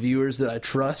lot of reviewers that I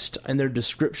trust and their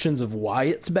descriptions of why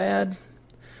it's bad,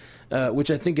 which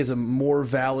I think is a more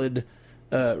valid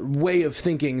way of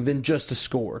thinking than just a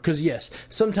score. Because yes,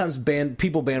 sometimes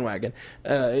people bandwagon.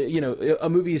 A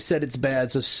movie is said it's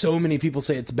bad, so many people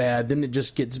say it's bad, then it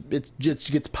just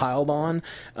gets piled on.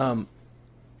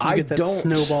 You get that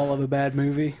snowball of a bad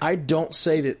movie. I don't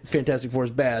say that Fantastic Four is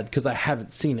bad because I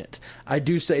haven't seen it. I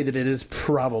do say that it is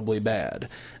probably bad.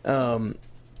 And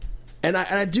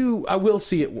I will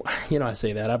see it. I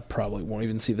say that. I probably won't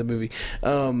even see the movie.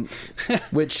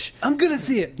 Which I'm going to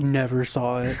see it. Never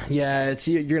saw it. Yeah,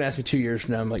 you're going to ask me 2 years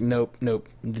from now. I'm like, nope,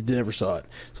 never saw it.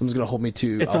 Someone's going to hold me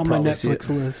to it's I'll on my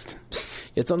Netflix list.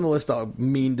 It's on the list. I'll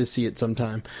mean to see it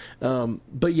sometime.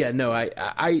 But yeah, no,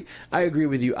 I agree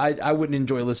with you. I wouldn't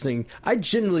enjoy listening. I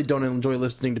generally don't enjoy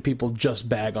listening to people just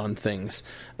bag on things.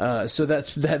 So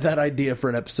that idea for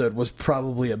an episode was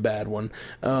probably a bad one.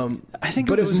 I think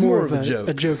it was more of a joke.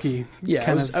 A jokey. Yeah,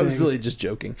 I was really just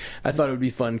joking. I thought it would be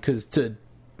fun because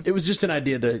it was just an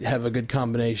idea to have a good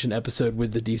combination episode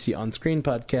with the DC On Screen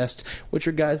podcast, which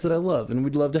are guys that I love, and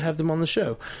we'd love to have them on the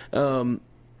show.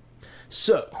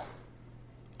 So,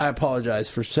 I apologize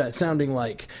for sounding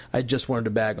like I just wanted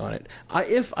to bag on it.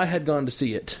 If I had gone to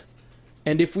see it,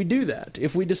 and if we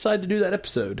decide to do that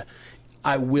episode,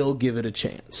 I will give it a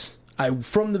chance.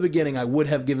 From the beginning, I would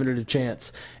have given it a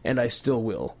chance, and I still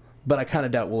will. But I kind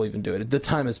of doubt we'll even do it. The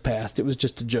time has passed. It was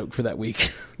just a joke for that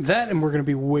week. That, and we're going to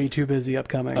be way too busy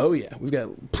upcoming. Oh, yeah. We've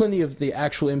got plenty of the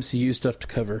actual MCU stuff to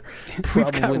cover.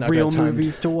 We've got real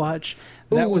movies to watch.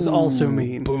 That was also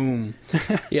mean. Boom.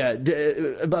 Yeah.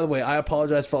 By the way, I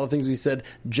apologize for all the things we said.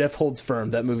 Jeff holds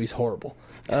firm. That movie's horrible.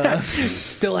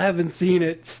 Still haven't seen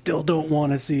it. Still don't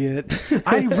want to see it.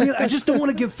 I just don't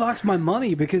want to give Fox my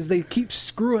money because they keep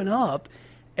screwing up.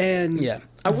 And yeah.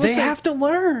 They have to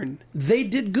learn. They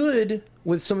did good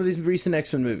with some of these recent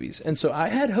X-Men movies, and so I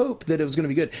had hope that it was going to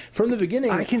be good from the beginning.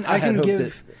 I can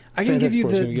give you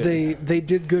that they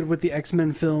did good with the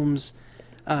X-Men films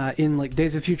in like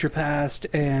Days of Future Past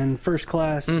and First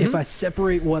Class. Mm-hmm. If I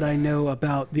separate what I know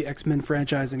about the X-Men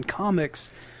franchise and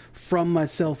comics from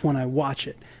myself when I watch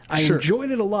it, I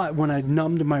enjoyed it a lot when I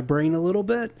numbed my brain a little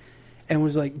bit and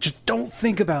was like, just don't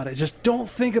think about it. Just don't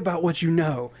think about what you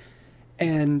know.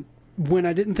 And when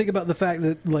I didn't think about the fact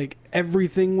that like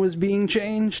everything was being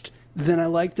changed, then I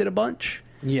liked it a bunch.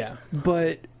 Yeah.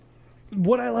 But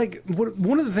one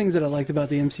of the things that I liked about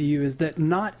the MCU is that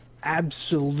not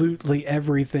absolutely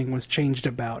everything was changed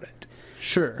about it.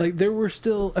 Sure. Like there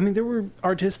were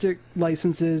artistic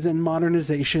licenses and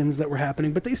modernizations that were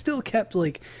happening, but they still kept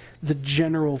like the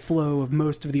general flow of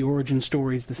most of the origin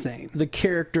stories the same. The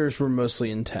characters were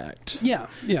mostly intact. Yeah.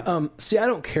 See, I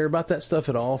don't care about that stuff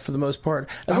at all for the most part.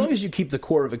 As long as you keep the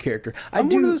core of a character. I'm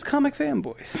one of those comic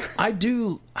fanboys. I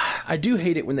do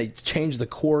hate it when they change the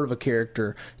core of a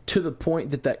character to the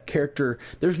point that character,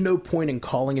 there's no point in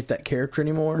calling it that character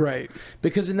anymore. Right.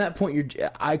 Because in that point,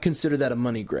 I consider that a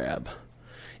money grab.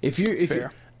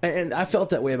 And I felt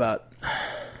that way about,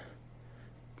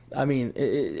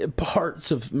 parts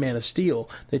of Man of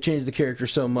Steel. They changed the character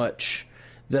so much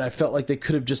that I felt like they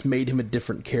could have just made him a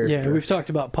different character. Yeah, we've talked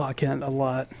about Pa Kent a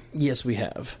lot. Yes, we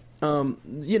have. When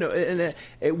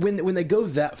they go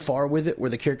that far with it,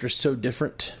 where the character's so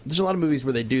different, there's a lot of movies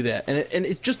where they do that, and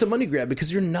it's just a money grab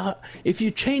because you're not. If you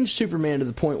change Superman to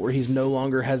the point where he's no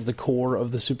longer has the core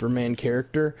of the Superman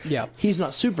character, he's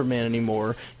not Superman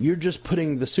anymore. You're just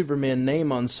putting the Superman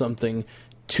name on something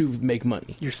to make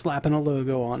money. You're slapping a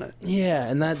logo on it. Yeah,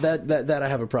 and that I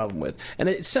have a problem with. And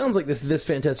it sounds like this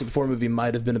Fantastic Four movie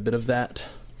might have been a bit of that.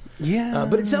 Yeah,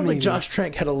 but it sounds like Josh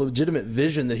Trank had a legitimate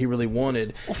vision that he really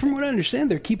wanted. Well, from what I understand,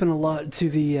 they're keeping a lot to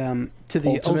the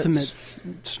Ultimates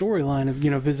storyline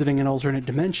of visiting an alternate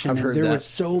dimension. I've heard there that. was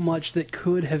so much that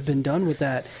could have been done with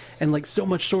that, and like so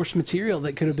much source material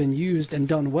that could have been used and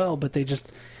done well, but they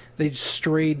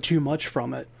strayed too much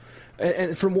from it.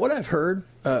 And from what I've heard,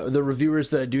 the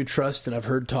reviewers that I do trust and I've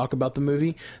heard talk about the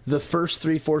movie, the first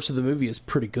 3/4 of the movie is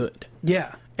pretty good.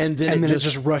 Yeah. And then, it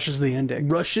just rushes the ending.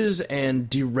 Rushes and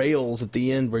derails at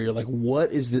the end where you're like,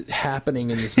 what is happening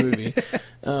in this movie?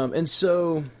 And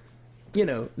so,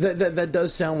 that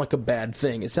does sound like a bad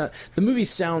thing. The movie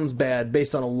sounds bad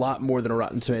based on a lot more than a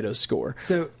Rotten Tomatoes score.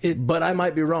 But I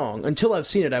might be wrong. Until I've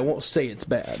seen it, I won't say it's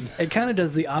bad. It kind of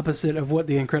does the opposite of what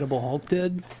The Incredible Hulk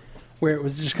did, where it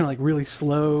was just kind of like really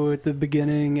slow at the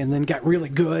beginning and then got really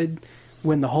good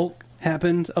when the Hulk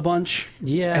happened a bunch.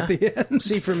 Yeah. At the end.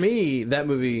 See, for me, that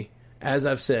movie, as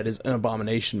I've said, is an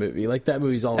Abomination movie. Like, that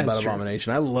movie's all That's about true.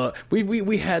 Abomination. I love...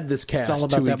 We had this cast It's all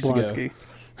 2 about that weeks ago. Blonsky.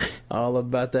 All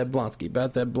about that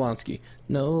Blonsky.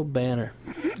 No banner.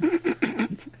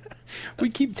 We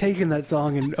keep taking that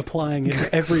song and applying it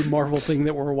to every Marvel thing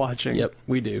that we're watching. Yep,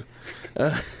 we do.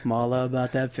 I'm all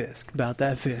about that Fisk. About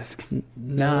that Fisk.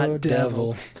 No Not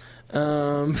devil.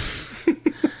 All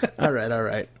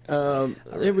right.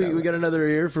 Here we got another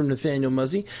here from Nathaniel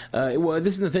Muzzy.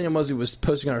 This is Nathaniel Muzzy was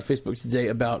posting on our Facebook today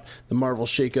about the Marvel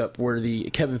shakeup where the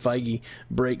Kevin Feige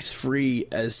breaks free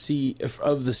as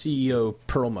of the CEO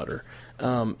Perlmutter.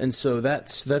 And so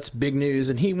that's big news.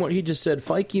 And he just said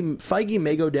Feige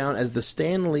may go down as the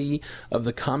Stan Lee of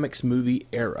the comics movie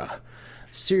era.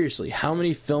 Seriously, how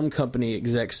many film company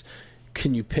execs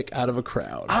can you pick out of a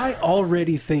crowd? I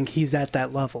already think he's at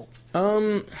that level.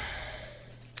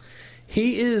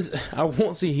 He is. I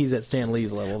won't say he's at Stan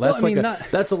Lee's level. That's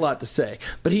that's a lot to say.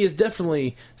 But he is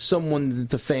definitely someone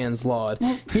that the fans laud.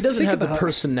 Well, he doesn't have the about it.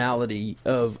 personality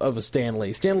of a Stan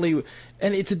Lee. Stan Lee,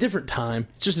 and it's a different time.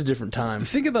 It's just a different time.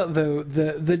 Think about though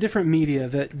the different media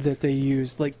that they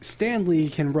use. Like Stan Lee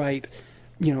can write,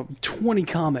 20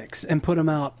 comics and put them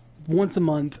out once a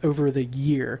month over the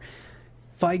year.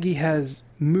 Feige has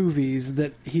movies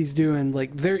that he's doing,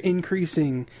 like they're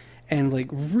increasing and like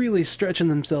really stretching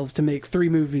themselves to make 3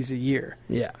 movies a year.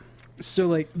 Yeah. So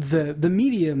like the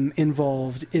medium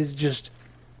involved is just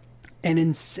an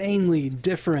insanely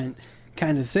different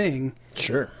kind of thing.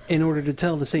 Sure. In order to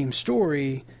tell the same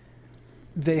story,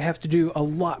 they have to do a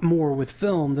lot more with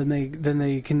film than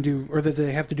they can do, or that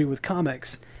they have to do with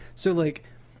comics. So like,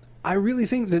 I really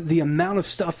think that the amount of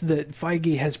stuff that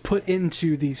Feige has put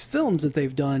into these films that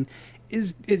they've done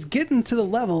is getting to the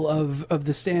level of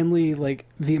the Stan Lee, like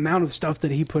the amount of stuff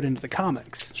that he put into the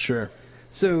comics. Sure.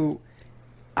 So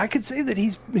I could say that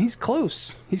he's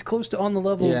close. He's close to on the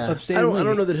level of Stan Lee. I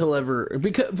don't know that he'll ever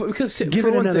because Give for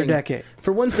it one another thing, decade.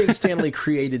 For one thing, Stan Lee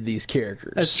created these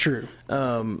characters. That's true.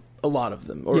 A lot of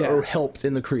them, or helped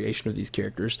in the creation of these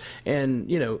characters.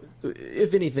 And,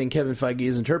 if anything, Kevin Feige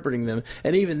is interpreting them.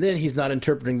 And even then, he's not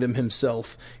interpreting them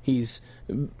himself. He's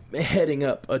heading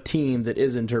up a team that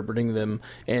is interpreting them.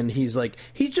 And he's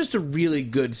just a really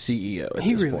good CEO at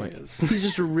this point. Is. He's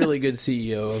just a really good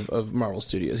CEO of Marvel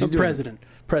Studios. He's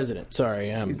President, sorry.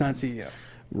 He's not CEO.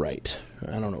 Right.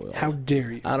 I don't know. How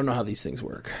dare you? I don't know how these things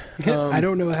work. I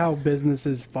don't know how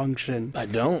businesses function. I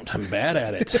don't. I'm bad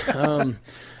at it.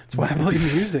 That's why I play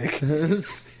music.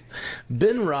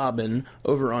 Ben Robin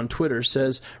over on Twitter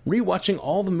says, rewatching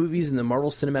all the movies in the Marvel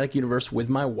Cinematic Universe with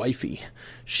my wifey.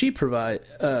 She provides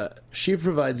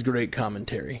great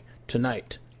commentary.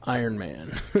 Tonight, Iron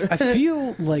Man. I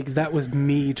feel like that was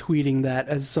me tweeting that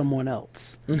as someone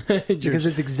else. Because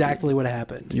it's exactly what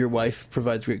happened. Your wife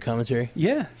provides great commentary?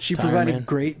 Yeah, she provided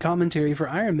great commentary for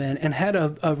Iron Man and had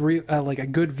a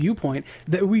good viewpoint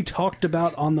that we talked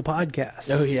about on the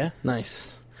podcast. Oh, yeah?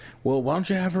 Nice. Well, why don't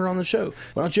you have her on the show?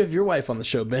 Why don't you have your wife on the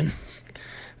show, Ben?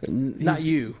 Not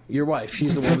you, your wife.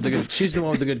 She's the one with the good. She's the one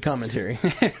with the good commentary.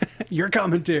 Your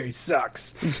commentary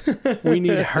sucks. We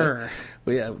need her.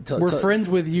 Well, yeah, we're friends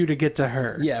with you to get to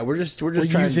her. Yeah, we're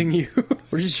using you.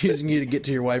 We're just using you to get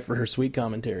to your wife for her sweet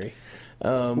commentary.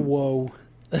 Whoa,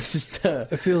 that's just.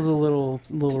 It feels a little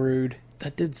rude.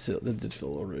 That did feel a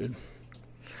little rude.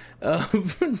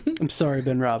 I'm sorry,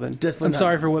 Ben Robin. Definitely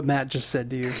sorry for what Matt just said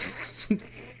to you.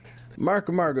 Mark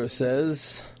Amargo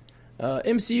says,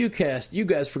 MCU cast, you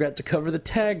guys forgot to cover the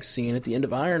tag scene at the end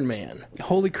of Iron Man.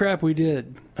 Holy crap, we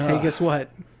did. Hey, guess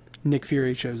what? Nick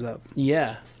Fury shows up.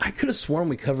 Yeah. I could have sworn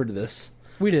we covered this.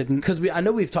 We didn't. Because I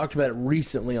know we've talked about it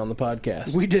recently on the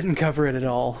podcast. We didn't cover it at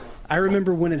all. I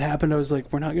remember when it happened, I was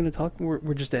like, we're not going to talk,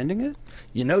 we're just ending it?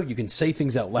 You can say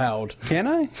things out loud. Can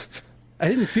I? I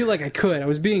didn't feel like I could. I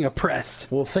was being oppressed.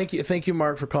 Well, thank you,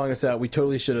 Mark, for calling us out. We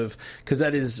totally should have, because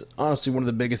that is honestly one of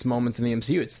the biggest moments in the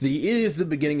MCU. It is the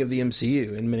beginning of the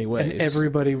MCU in many ways. And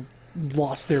everybody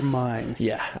lost their minds.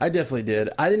 Yeah, I definitely did.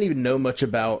 I didn't even know much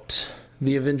about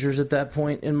the Avengers at that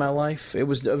point in my life.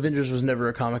 Avengers was never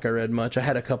a comic I read much. I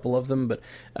had a couple of them, but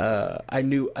I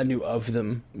knew of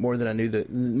them more than I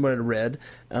read.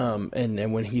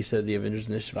 And when he said the Avengers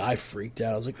Initiative, I freaked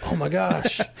out. I was like, oh my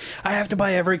gosh. I have to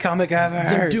buy every comic I've ever.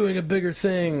 They're doing a bigger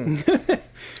thing.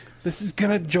 This is going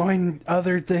to join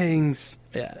other things.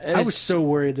 Yeah. I was so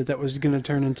worried that was going to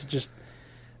turn into just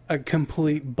a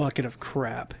complete bucket of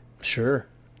crap. Sure.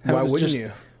 Why wouldn't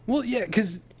you? Well, yeah,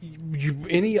 because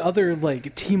any other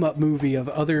team up movie of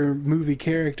other movie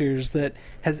characters that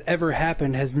has ever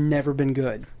happened has never been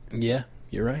good. Yeah,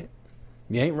 you're right.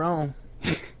 You ain't wrong.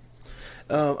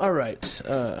 All right.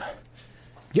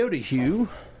 Yoda Hugh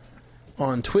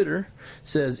on Twitter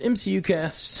says, MCU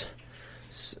cast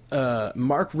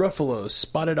Mark Ruffalo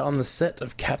spotted on the set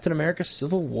of Captain America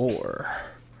Civil War.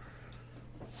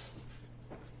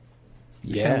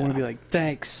 Yeah. I want to be like,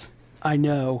 thanks. I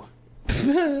know.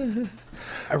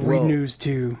 I read news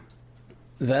too.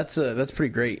 That's pretty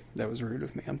great. That was rude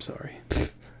of me. I'm sorry.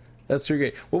 That's pretty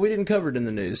great. Well, we didn't cover it in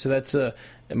the news, so that's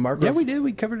Mark. Yeah, we did.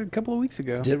 We covered it a couple of weeks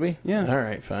ago. Did we? Yeah. All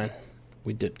right, fine.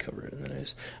 We did cover it in the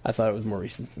news. I thought it was more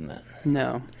recent than that.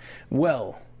 No.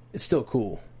 Well, it's still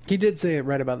cool. He did say it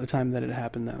right about the time that it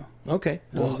happened, though. Okay.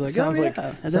 Well, I was like, sounds like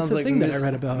that's the thing that I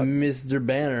read about. Mr.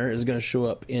 Banner is going to show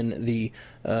up in the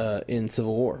in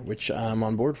Civil War, which I'm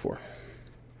on board for.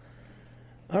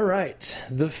 All right.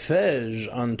 The Fej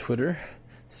on Twitter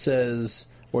says,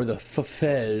 or the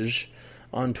Fej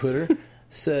on Twitter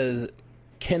says,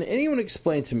 can anyone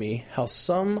explain to me how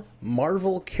some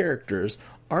Marvel characters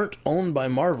aren't owned by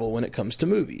Marvel when it comes to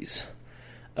movies?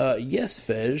 Yes,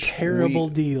 Fej. Terrible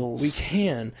deals. We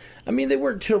can. I mean, they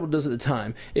weren't terrible deals at the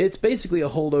time. It's basically a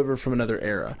holdover from another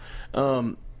era.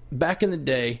 Back in the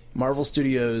day, Marvel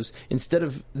Studios, instead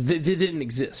of... They didn't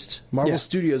exist. Marvel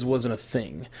Studios wasn't a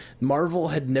thing. Marvel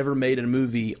had never made a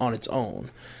movie on its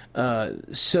own.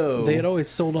 So they had always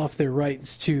sold off their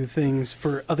rights to things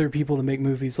for other people to make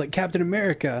movies, like Captain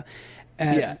America.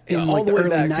 In all like the way early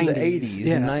back 90s. to the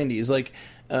 80s and 90s. Like,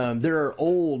 there are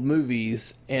old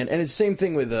movies, and it's the same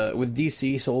thing with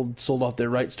DC, sold off their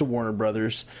rights to Warner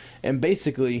Brothers, and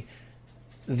basically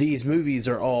these movies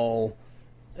are all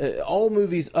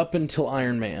movies up until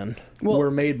Iron Man were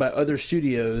made by other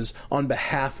studios on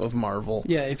behalf of Marvel.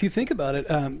 Yeah, if you think about it,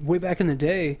 way back in the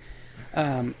day,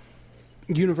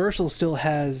 Universal still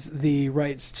has the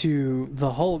rights to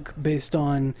the Hulk based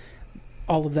on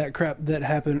all of that crap that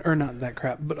happened, or not that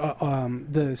crap, but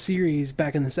the series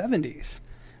back in the 70s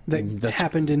that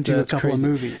happened into a couple of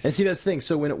movies. And see, that's the thing.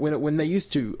 So when they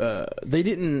used to,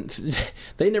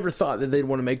 they never thought that they'd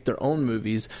want to make their own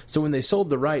movies. So when they sold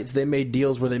the rights, they made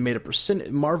deals where they made a percent.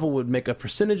 Marvel would make a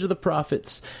percentage of the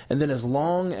profits, and then as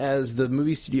long as the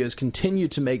movie studios continue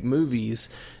to make movies,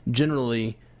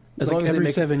 generally. As long as every they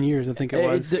make, 7 years, I think it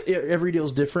was. Every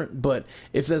deal's different, but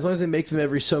as long as they make them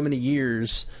every so many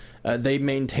years, they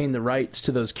maintain the rights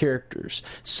to those characters.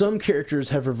 Some characters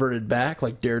have reverted back,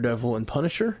 like Daredevil and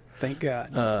Punisher. Thank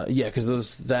God. Yeah,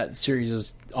 because that series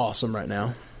is awesome right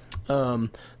now. And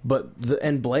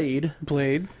Blade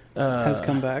has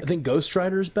come back. I think Ghost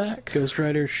Rider's back. Ghost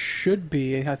Rider should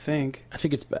be, I think. I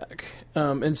think it's back.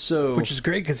 And so, which is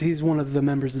great because he's one of the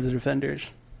members of the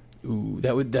Defenders. Ooh,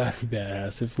 that would be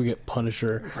badass if we get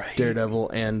Punisher,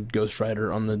 Daredevil, and Ghost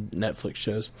Rider on the Netflix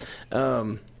shows.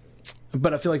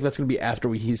 But I feel like that's going to be after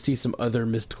we see some other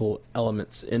mystical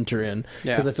elements enter in.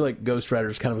 Because I feel like Ghost Rider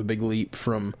is kind of a big leap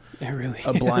from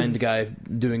a blind guy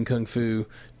doing kung fu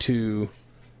to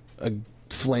a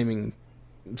flaming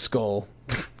skull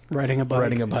riding a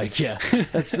bike. Yeah,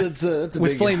 that's a with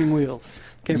big, flaming wheels.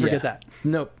 Can't forget that.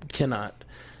 Nope, cannot.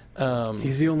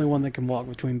 He's the only one that can walk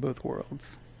between both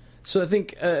worlds. So I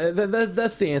think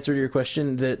that's the answer to your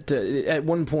question. That at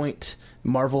one point,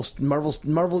 Marvel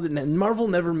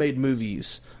never made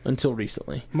movies until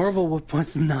recently. Marvel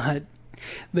was not.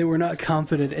 They were not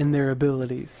confident in their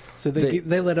abilities, so they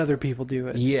let other people do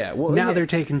it. Yeah, well, now they're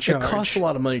taking charge. It costs a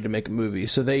lot of money to make a movie,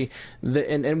 so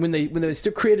and when they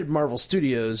still created Marvel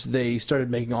Studios, they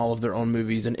started making all of their own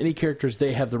movies, and any characters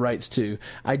they have the rights to.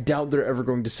 I doubt they're ever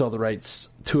going to sell the rights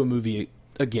to a movie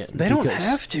again. They don't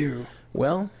have to.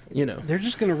 Well, they're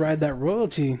just going to ride that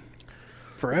royalty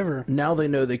forever. Now they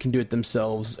know they can do it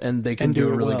themselves, and they can do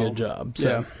a really good job.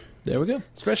 So there we go.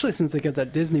 Especially since they got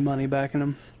that Disney money backing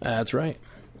them. That's right.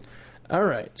 All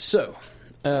right. So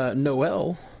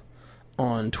Noel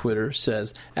on Twitter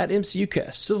says, at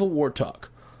MCUcast, Civil War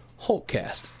Talk,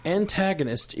 Hulkcast,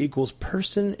 antagonist equals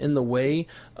person in the way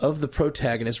of the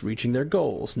protagonist reaching their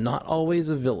goals, not always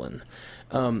a villain.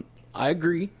 I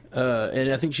agree. And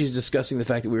I think she's discussing the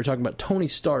fact that we were talking about Tony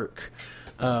Stark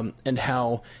and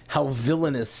how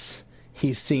villainous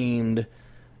he seemed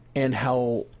and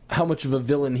how much of a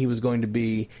villain he was going to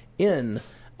be in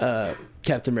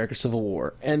Captain America Civil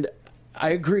War. And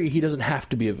I agree, he doesn't have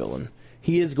to be a villain.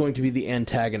 He is going to be the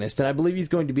antagonist. And I believe he's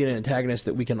going to be an antagonist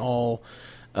that we can all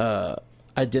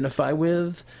identify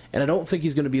with. And I don't think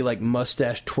he's going to be like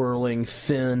mustache twirling,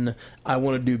 thin, I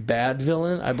want to do bad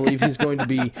villain. I believe he's going to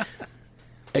be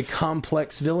a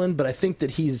complex villain, but I think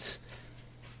that he's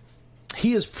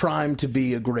he is primed to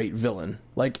be a great villain.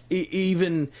 Like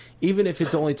even if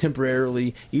it's only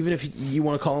temporarily, even if you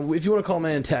want to call him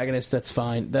an antagonist, that's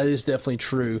fine. That is definitely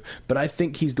true. But I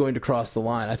think he's going to cross the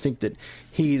line. I think that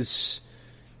he's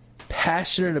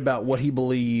passionate about what he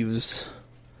believes,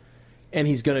 and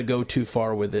he's going to go too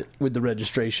far with it, with the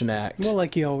Registration Act. Well,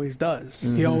 like he always does.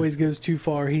 Mm-hmm. He always goes too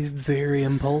far. He's very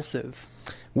impulsive.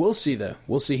 We'll see, though.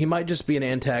 We'll see. He might just be an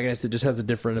antagonist that just has a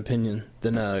different opinion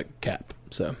than Cap.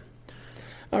 So,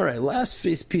 all right, last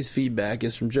piece of feedback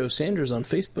is from Joe Sanders on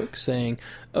Facebook saying,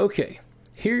 okay,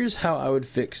 here's how I would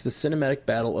fix the cinematic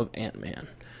battle of Ant-Man.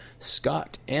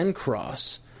 Scott and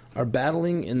Cross are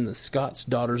battling in the Scott's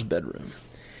daughter's bedroom.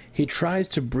 He tries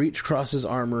to breach Cross's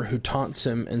armor, who taunts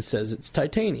him and says it's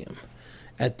titanium.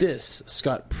 At this,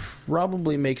 Scott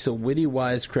probably makes a witty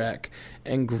wisecrack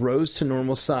and grows to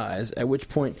normal size, at which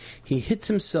point he hits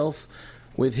himself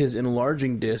with his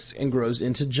enlarging disc and grows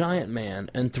into Giant Man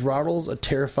and throttles a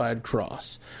terrified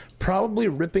Cross, probably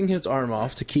ripping his arm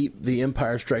off to keep the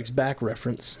Empire Strikes Back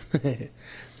reference.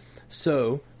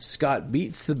 So, Scott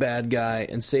beats the bad guy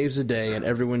and saves the day, and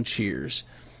everyone cheers.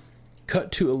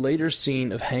 Cut to a later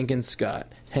scene of Hank and Scott.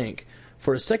 Hank: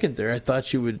 for a second there, I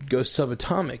thought you would go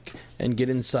subatomic and get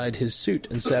inside his suit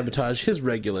and sabotage his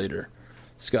regulator.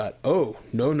 Scott: oh,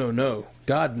 no.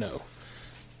 God, no.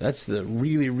 That's the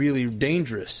really, really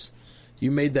dangerous.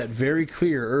 You made that very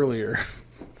clear earlier.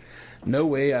 No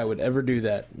way I would ever do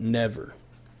that. Never.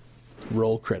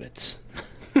 Roll credits.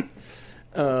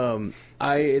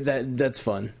 That's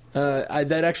fun.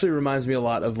 That actually reminds me a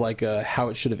lot of like How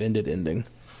It Should Have Ended ending.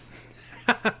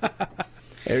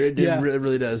 It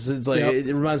really does. It's like it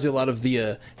reminds me a lot of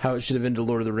the How It Should Have Ended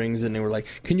Lord of the Rings, and they were like,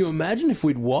 "Can you imagine if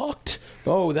we'd walked?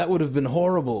 Oh, that would have been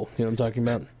horrible." You know what I'm talking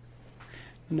about?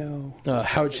 No.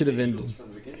 How It Should Have Ended.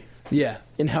 Yeah,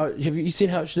 and have you seen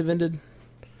How It Should Have Ended?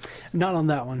 Not on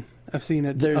that one. I've seen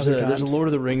it. There's a Lord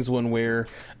of the Rings one where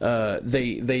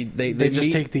they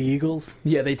just take the eagles.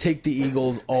 Yeah, they take the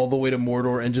eagles all the way to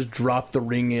Mordor and just drop the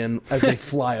ring in as they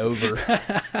fly over.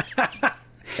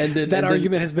 And then that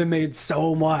argument has been made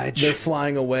so much. They're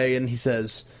flying away, and he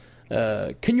says,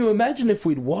 "Can you imagine if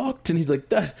we'd walked?" And he's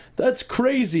like, "That's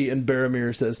crazy." And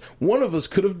Boromir says, "One of us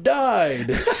could have died."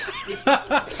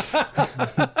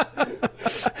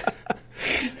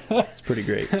 It's pretty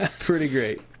great. Pretty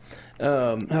great.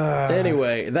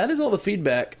 Anyway, that is all the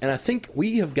feedback, and I think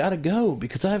we have got to go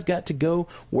because I've got to go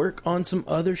work on some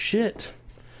other shit.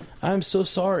 I'm so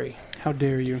sorry. How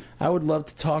dare you? I would love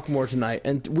to talk more tonight,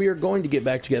 and we are going to get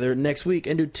back together next week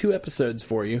and do 2 episodes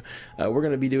for you. We're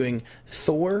going to be doing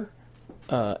Thor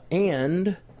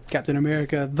and Captain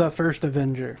America, the First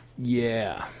Avenger.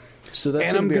 Yeah. So that's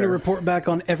and I'm going to report back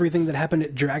on everything that happened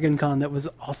at Dragon Con that was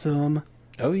awesome.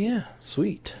 Oh, yeah.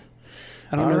 Sweet.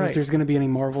 I don't know if there's going to be any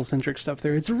Marvel-centric stuff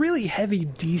there. It's really heavy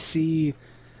DC,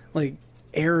 like,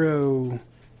 Arrow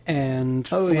and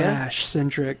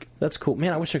Flash-centric. That's cool.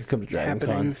 Man, I wish I could come to Dragon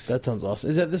Con. That sounds awesome.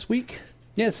 Is that this week?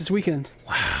 Yeah, it's this weekend.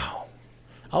 Wow.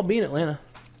 I'll be in Atlanta.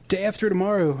 Day after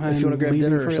tomorrow. If you want to grab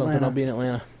dinner or something, Atlanta. I'll be in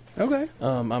Atlanta. Okay.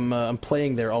 I'm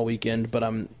playing there all weekend, but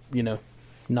I'm,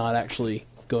 not actually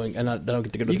going, and I don't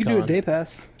get to go to the con. You could do a day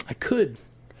pass. I could.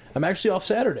 I'm actually off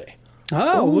Saturday.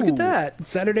 Oh, look at that.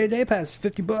 Saturday day pass,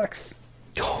 $50.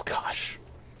 Oh, gosh.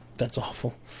 That's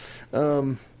awful.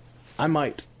 I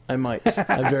might. I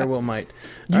very well might.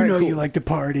 You like to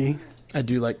party. I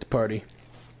do like to party.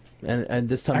 And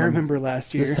this time I remember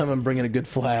last year. This time I'm bringing a good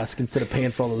flask instead of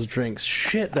paying for all those drinks.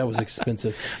 Shit, that was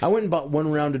expensive. I went and bought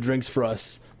 1 round of drinks for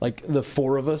us, like the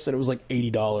 4 of us, and it was like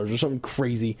 $80 or something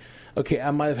crazy. Okay,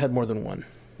 I might have had more than 1.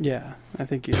 Yeah, I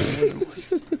think you did.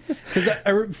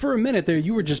 Because for a minute there,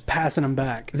 you were just passing them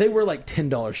back. They were like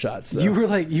 $10 shots, though. You were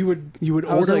like, you would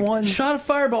order one. Shot of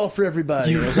Fireball for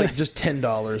everybody. It was like just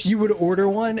 $10. You would order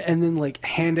one and then like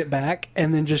hand it back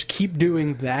and then just keep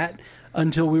doing that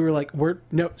until we were like,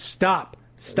 stop.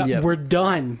 Yep. We're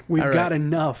done. We've got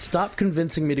enough. Stop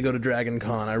convincing me to go to Dragon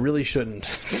Con. I really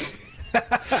shouldn't.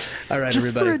 All right, just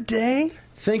everybody. For a day?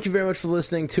 Thank you very much for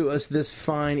listening to us this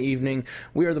fine evening.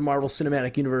 We are the Marvel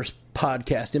Cinematic Universe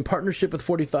podcast in partnership with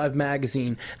 45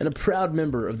 Magazine and a proud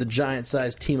member of the Giant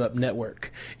Size Team Up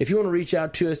Network. If you want to reach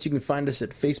out to us, you can find us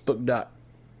at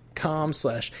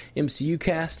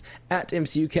facebook.com/MCUcast, at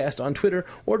MCUcast on Twitter,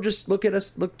 or just look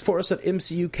for us at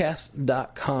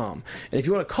MCUcast.com. And if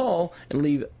you want to call and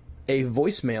leave a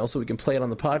voicemail so we can play it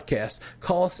on the podcast,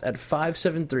 call us at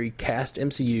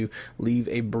 573-CAST-MCU, leave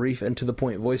a brief and to the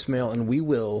point voicemail, and we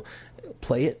will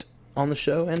play it on the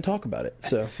show and talk about it.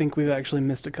 So I think we've actually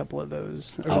missed a couple of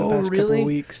those over the past couple of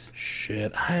weeks.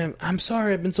 Shit, I'm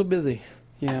sorry, I've been so busy.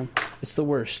 Yeah, it's the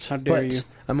worst. How dare you?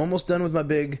 I'm almost done with my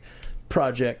big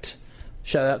project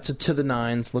Shout out to the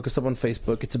Nines. Look us up on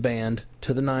Facebook. It's a band,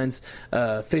 To the Nines.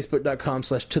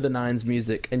 Facebook.com/To the Nines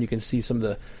Music, and you can see some of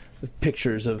the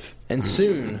pictures of. And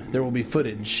soon there will be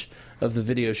footage of the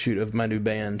video shoot of my new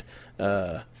band,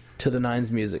 To the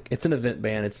Nines Music. It's an event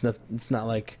band. It's not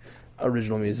like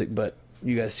original music, but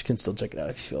you guys can still check it out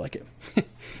if you feel like it.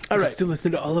 All right. Still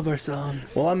listen to all of our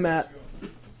songs. Well, I'm Matt.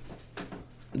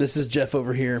 This is Jeff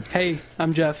over here. Hey,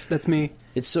 I'm Jeff. That's me.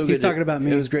 It's so good. He's talking about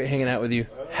me. It was great hanging out with you.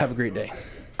 Have a great day.